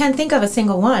 I can't think of a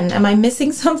single one. Am I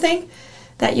missing something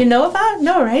that you know about?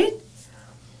 No, right?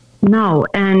 No.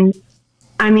 And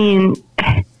I mean,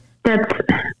 that's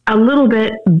a little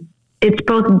bit, it's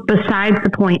both besides the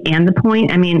point and the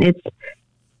point. I mean, it's,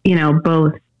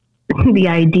 both the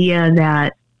idea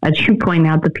that, as you point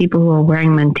out, the people who are wearing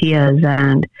mantillas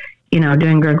and,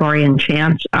 doing Gregorian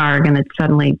chants are going to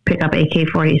suddenly pick up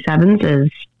AK-47s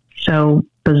is so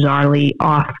bizarrely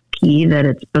off key that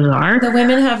it's bizarre. The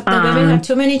women have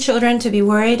too many children to be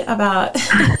worried about,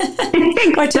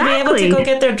 exactly. Or to be able to go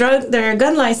get their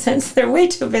gun license. They're way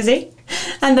too busy,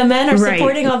 and the men are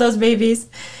supporting all those babies,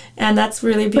 and that's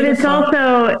really beautiful.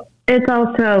 But it's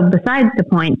also besides the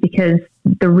point, because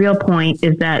the real point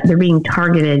is that they're being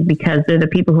targeted because they're the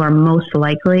people who are most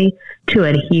likely to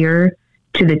adhere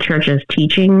to the church's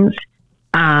teachings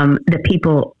that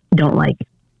people don't like.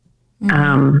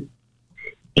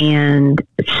 And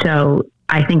so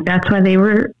I think that's why they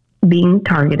were being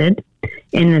targeted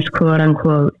in this quote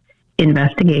unquote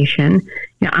investigation.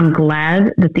 I'm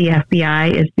glad that the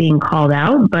FBI is being called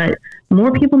out, but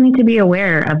more people need to be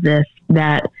aware of this,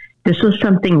 that this was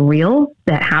something real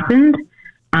that happened.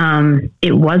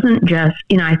 It wasn't just,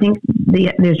 I think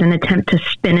there's an attempt to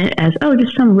spin it as,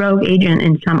 just some rogue agent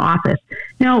in some office.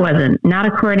 No, it wasn't. Not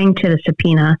according to the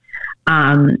subpoena.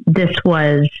 This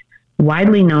was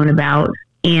widely known about,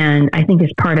 and I think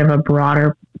is part of a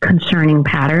broader concerning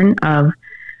pattern of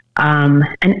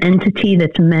an entity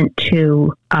that's meant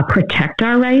to protect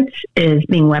our rights is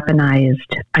being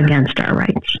weaponized against our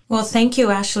rights. Well, thank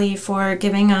you, Ashley, for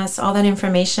giving us all that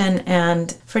information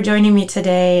and for joining me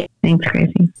today. Thanks,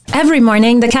 Gracie. Every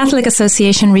morning, the Catholic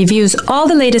Association reviews all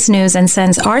the latest news and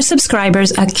sends our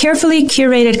subscribers a carefully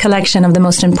curated collection of the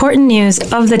most important news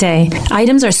of the day.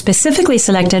 Items are specifically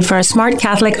selected for a smart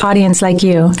Catholic audience like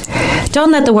you.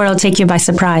 Don't let the world take you by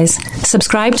surprise.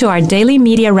 Subscribe to our daily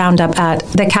media roundup at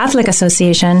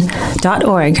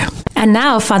thecatholicAssociation.org. And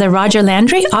now, Father Roger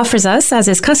Landry offers us, as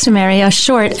is customary, a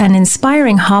short and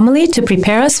inspiring homily to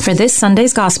prepare us for this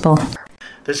Sunday's Gospel.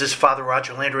 This is Father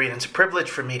Roger Landry, and it's a privilege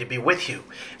for me to be with you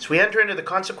as we enter into the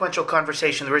consequential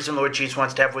conversation the risen Lord Jesus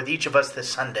wants to have with each of us this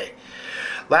Sunday.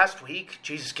 Last week,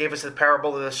 Jesus gave us the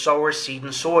parable of the sower, seed,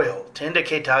 and soil to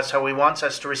indicate to us how he wants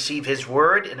us to receive his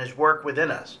word and his work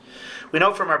within us. We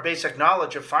know from our basic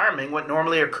knowledge of farming what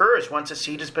normally occurs once a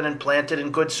seed has been implanted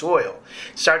in good soil.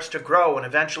 It starts to grow and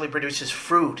eventually produces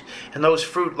fruit, and those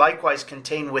fruit likewise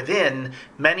contain within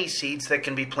many seeds that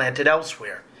can be planted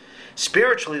elsewhere.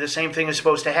 Spiritually, the same thing is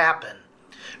supposed to happen.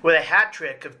 With a hat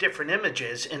trick of different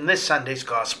images in this Sunday's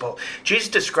Gospel, Jesus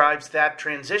describes that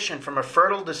transition from a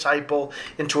fertile disciple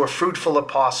into a fruitful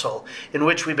apostle, in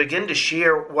which we begin to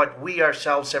share what we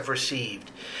ourselves have received.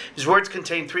 His words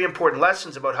contain three important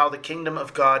lessons about how the kingdom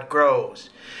of God grows.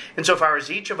 Insofar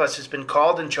as each of us has been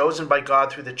called and chosen by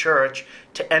God through the church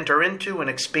to enter into and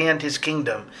expand his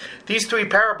kingdom, these three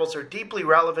parables are deeply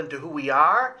relevant to who we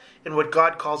are and what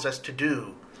God calls us to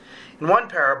do. In one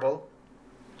parable,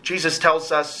 Jesus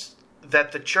tells us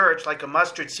that the church, like a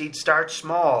mustard seed, starts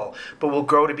small, but will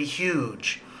grow to be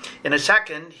huge. In a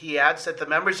second, he adds that the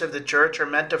members of the church are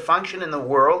meant to function in the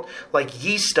world like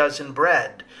yeast does in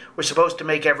bread. We're supposed to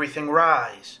make everything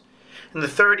rise. In the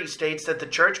third, he states that the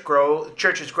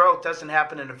church's growth doesn't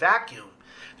happen in a vacuum.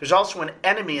 There's also an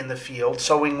enemy in the field,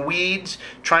 sowing weeds,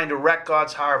 trying to wreck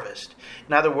God's harvest.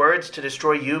 In other words, to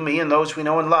destroy you, me, and those we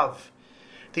know and love.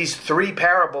 These three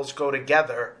parables go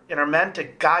together and are meant to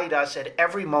guide us at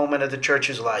every moment of the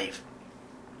church's life.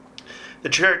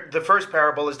 The first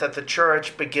parable is that the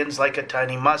church begins like a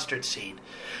tiny mustard seed.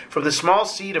 From the small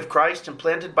seed of Christ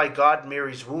implanted by God in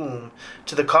Mary's womb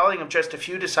to the calling of just a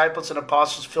few disciples and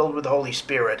apostles filled with the Holy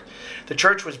Spirit, the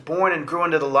church was born and grew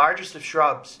into the largest of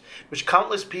shrubs, which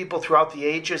countless people throughout the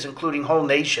ages, including whole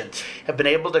nations, have been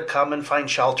able to come and find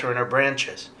shelter in her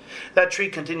branches. That tree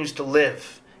continues to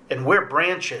live, and we're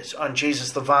branches on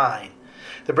Jesus the vine.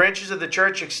 The branches of the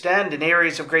church extend in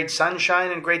areas of great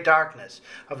sunshine and great darkness,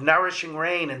 of nourishing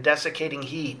rain and desiccating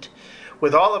heat.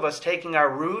 With all of us taking our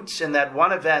roots in that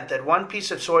one event, that one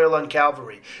piece of soil on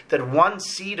Calvary, that one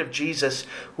seed of Jesus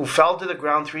who fell to the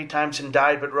ground 3 times and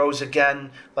died but rose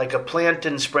again like a plant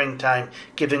in springtime,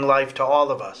 giving life to all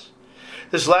of us.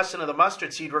 This lesson of the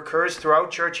mustard seed recurs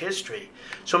throughout church history.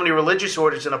 So many religious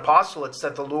orders and apostolates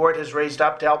that the Lord has raised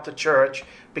up to help the church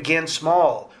began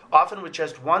small, often with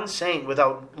just one saint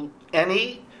without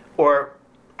any or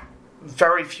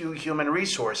very few human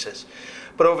resources.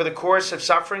 But over the course of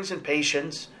sufferings and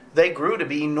patience, they grew to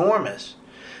be enormous.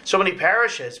 So many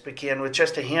parishes began with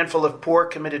just a handful of poor,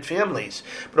 committed families,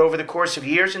 but over the course of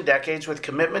years and decades, with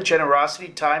commitment, generosity,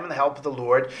 time, and the help of the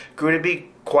Lord, grew to be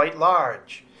quite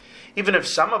large. Even if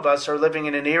some of us are living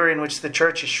in an area in which the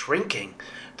church is shrinking,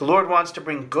 the Lord wants to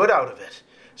bring good out of it,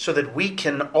 so that we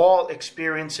can all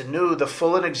experience anew the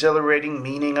full and exhilarating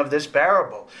meaning of this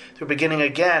parable, through beginning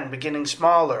again, beginning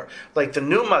smaller, like the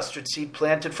new mustard seed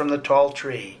planted from the tall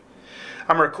tree.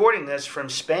 I'm recording this from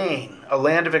Spain, a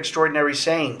land of extraordinary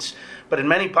saints, but in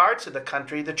many parts of the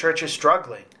country, the church is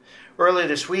struggling. Early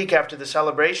this week, after the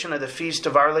celebration of the feast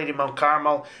of Our Lady Mount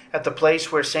Carmel at the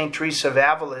place where St. Teresa of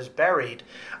Avila is buried,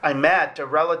 I met a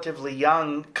relatively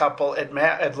young couple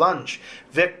at lunch,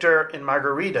 Victor and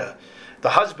Margarita.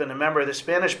 The husband, a member of the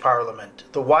Spanish Parliament,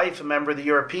 the wife, a member of the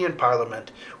European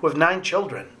Parliament, who have 9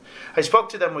 children. I spoke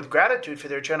to them with gratitude for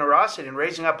their generosity in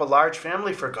raising up a large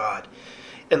family for God.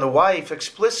 And the wife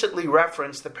explicitly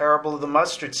referenced the parable of the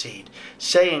mustard seed,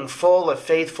 saying, full of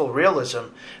faithful realism,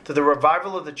 that the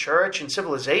revival of the church and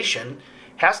civilization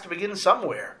has to begin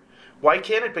somewhere. Why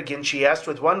can't it begin, she asked,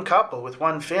 with one couple, with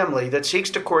one family that seeks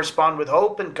to correspond with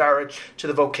hope and courage to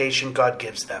the vocation God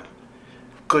gives them?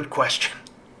 Good question.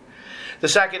 The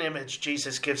second image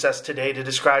Jesus gives us today to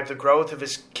describe the growth of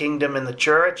his kingdom in the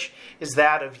church is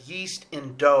that of yeast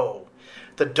in dough.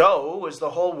 The dough is the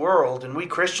whole world, and we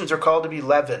Christians are called to be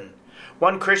leaven.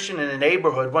 One Christian in a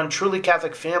neighborhood, one truly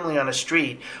Catholic family on a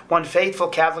street, one faithful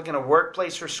Catholic in a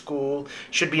workplace or school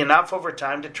should be enough over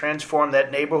time to transform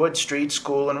that neighborhood, street,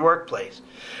 school, and workplace.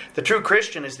 The true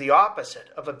Christian is the opposite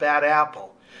of a bad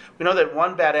apple. We know that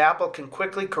one bad apple can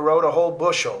quickly corrode a whole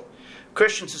bushel.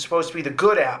 Christians are supposed to be the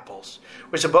good apples.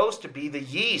 We're supposed to be the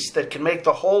yeast that can make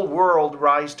the whole world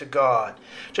rise to God.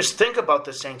 Just think about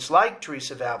the saints like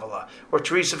Teresa of Avila, or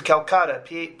Teresa of Calcutta,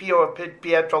 Pio of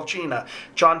Pietrelcina,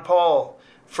 John Paul,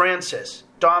 Francis,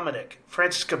 Dominic,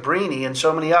 Francis Cabrini, and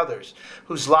so many others,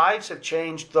 whose lives have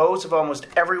changed those of almost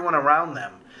everyone around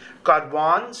them. God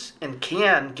wants and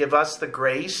can give us the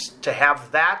grace to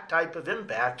have that type of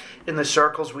impact in the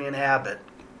circles we inhabit.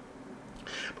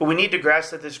 But we need to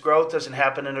grasp that this growth doesn't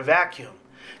happen in a vacuum.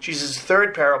 Jesus'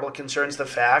 third parable concerns the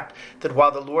fact that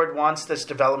while the Lord wants this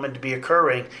development to be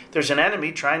occurring, there's an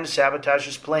enemy trying to sabotage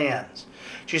his plans.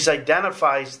 Jesus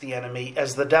identifies the enemy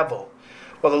as the devil.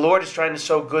 While the Lord is trying to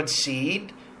sow good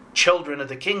seed, children of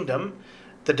the kingdom,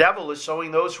 the devil is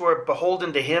sowing those who are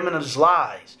beholden to him and his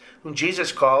lies, whom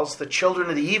Jesus calls the children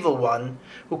of the evil one,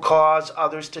 who cause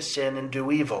others to sin and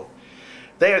do evil.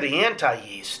 They are the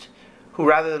anti-yeast, who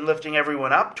rather than lifting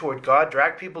everyone up toward God,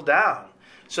 drag people down,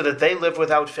 so that they live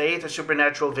without faith or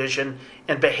supernatural vision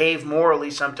and behave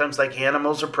morally sometimes like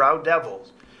animals or proud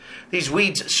devils. These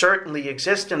weeds certainly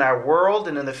exist in our world,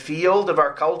 and in the field of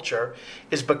our culture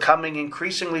is becoming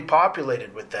increasingly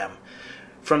populated with them.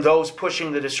 From those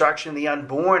pushing the destruction of the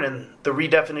unborn and the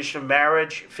redefinition of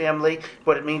marriage, family,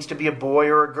 what it means to be a boy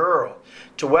or a girl,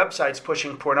 to websites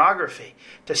pushing pornography,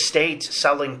 to states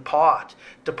selling pot,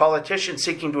 to politicians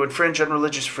seeking to infringe on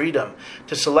religious freedom,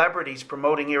 to celebrities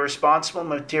promoting irresponsible,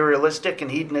 materialistic, and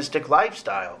hedonistic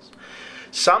lifestyles.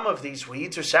 Some of these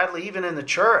weeds are sadly even in the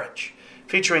church.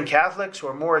 featuring Catholics who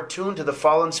are more attuned to the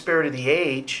fallen spirit of the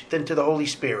age than to the Holy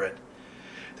Spirit.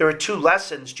 There are two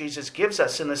lessons Jesus gives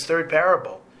us in this third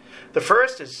parable. The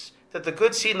first is that the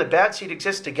good seed and the bad seed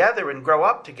exist together and grow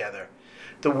up together.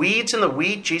 The weeds and the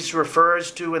wheat Jesus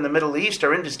refers to in the Middle East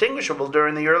are indistinguishable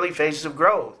during the early phases of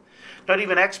growth. Not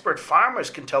even expert farmers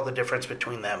can tell the difference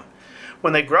between them.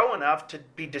 When they grow enough to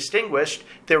be distinguished,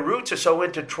 their roots are so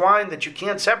intertwined that you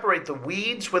can't separate the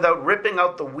weeds without ripping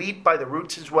out the wheat by the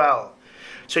roots as well.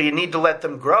 So you need to let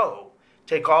them grow.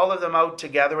 Take all of them out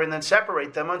together and then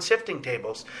separate them on sifting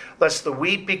tables, lest the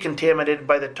wheat be contaminated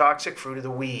by the toxic fruit of the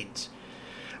weeds.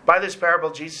 By this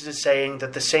parable, Jesus is saying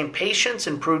that the same patience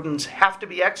and prudence have to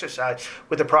be exercised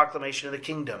with the proclamation of the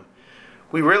kingdom.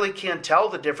 We really can't tell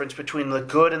the difference between the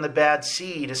good and the bad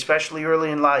seed, especially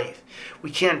early in life.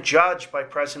 We can't judge by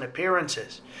present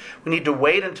appearances. We need to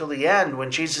wait until the end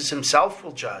when Jesus himself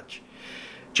will judge.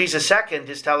 Jesus, second,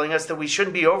 is telling us that we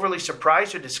shouldn't be overly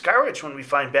surprised or discouraged when we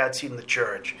find bad seed in the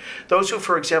church. Those who,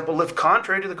 for example, live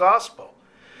contrary to the gospel.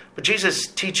 But Jesus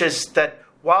teaches that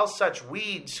while such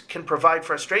weeds can provide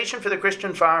frustration for the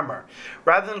Christian farmer,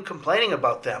 rather than complaining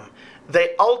about them,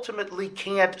 they ultimately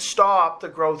can't stop the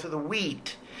growth of the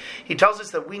wheat. He tells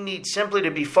us that we need simply to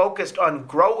be focused on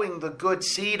growing the good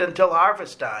seed until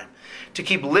harvest time, to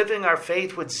keep living our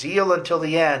faith with zeal until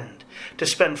the end, to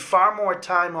spend far more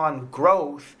time on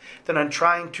growth than on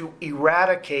trying to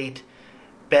eradicate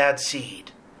bad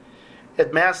seed.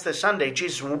 At Mass this Sunday,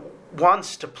 Jesus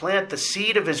wants to plant the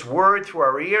seed of his word through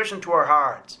our ears and to our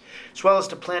hearts, as well as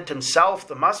to plant himself,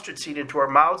 the mustard seed, into our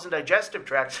mouths and digestive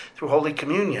tracts through Holy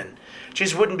Communion.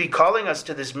 Jesus wouldn't be calling us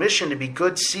to this mission to be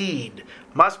good seed,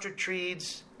 mustard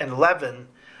trees, and leaven,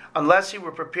 unless he were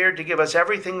prepared to give us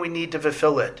everything we need to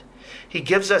fulfill it. He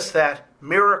gives us that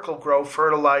miracle grow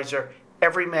fertilizer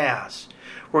every Mass,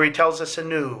 where he tells us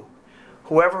anew,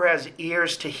 whoever has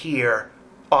ears to hear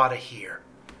ought to hear.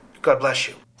 God bless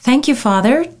you. Thank you,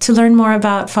 Father. To learn more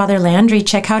about Father Landry,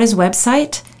 check out his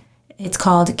website. It's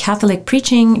called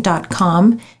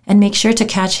catholicpreaching.com, and make sure to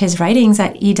catch his writings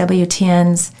at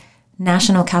EWTN's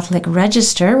National Catholic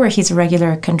Register, where he's a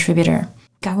regular contributor.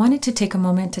 I wanted to take a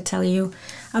moment to tell you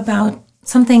about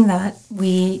something that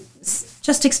we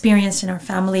just experienced in our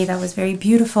family that was very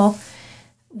beautiful.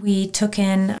 We took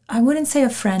in, I wouldn't say a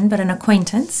friend, but an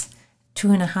acquaintance,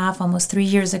 2.5, almost 3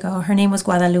 years ago. Her name was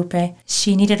Guadalupe.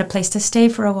 She needed a place to stay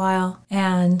for a while,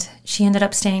 and she ended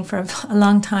up staying for a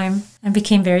long time and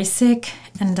became very sick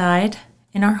and died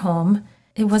in our home.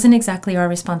 It wasn't exactly our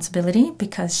responsibility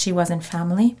because she wasn't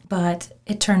family, but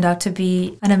it turned out to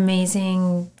be an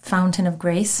amazing fountain of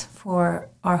grace for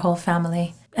our whole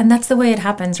family. And that's the way it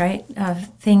happens, right?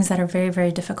 Things that are very,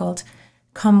 very difficult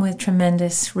come with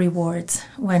tremendous rewards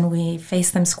when we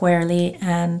face them squarely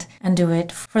and do it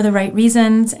for the right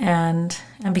reasons and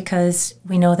because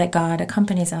we know that God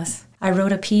accompanies us. I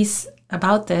wrote a piece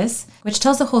about this, which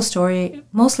tells the whole story,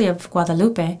 mostly of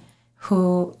Guadalupe,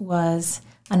 who was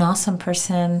an awesome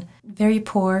person, very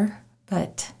poor,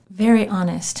 but very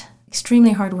honest,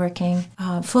 extremely hardworking,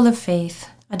 full of faith,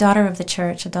 a daughter of the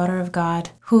church, a daughter of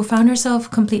God, who found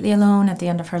herself completely alone at the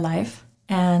end of her life.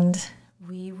 And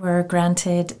we were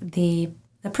granted the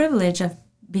privilege of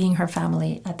being her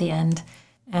family at the end,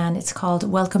 and it's called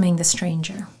Welcoming the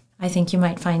Stranger. I think you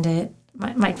might find it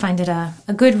a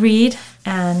good read,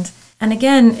 and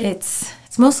again, it's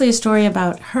mostly a story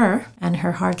about her and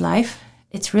her hard life.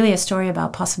 It's really a story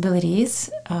about possibilities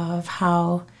of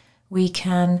how we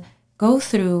can go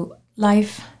through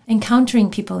life encountering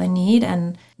people in need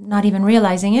and not even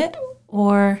realizing it,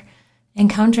 or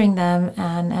encountering them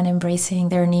and embracing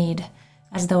their need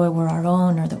as though it were our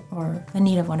own or the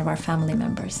need of one of our family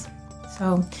members.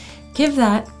 So give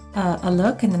that a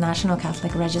look in the National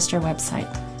Catholic Register website,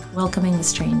 Welcoming the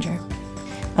Stranger.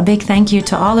 A big thank you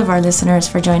to all of our listeners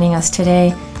for joining us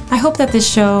today. I hope that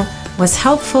this show was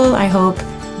helpful. I hope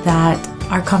that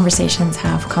our conversations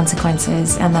have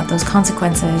consequences and that those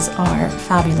consequences are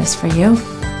fabulous for you.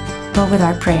 Go with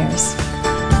our prayers.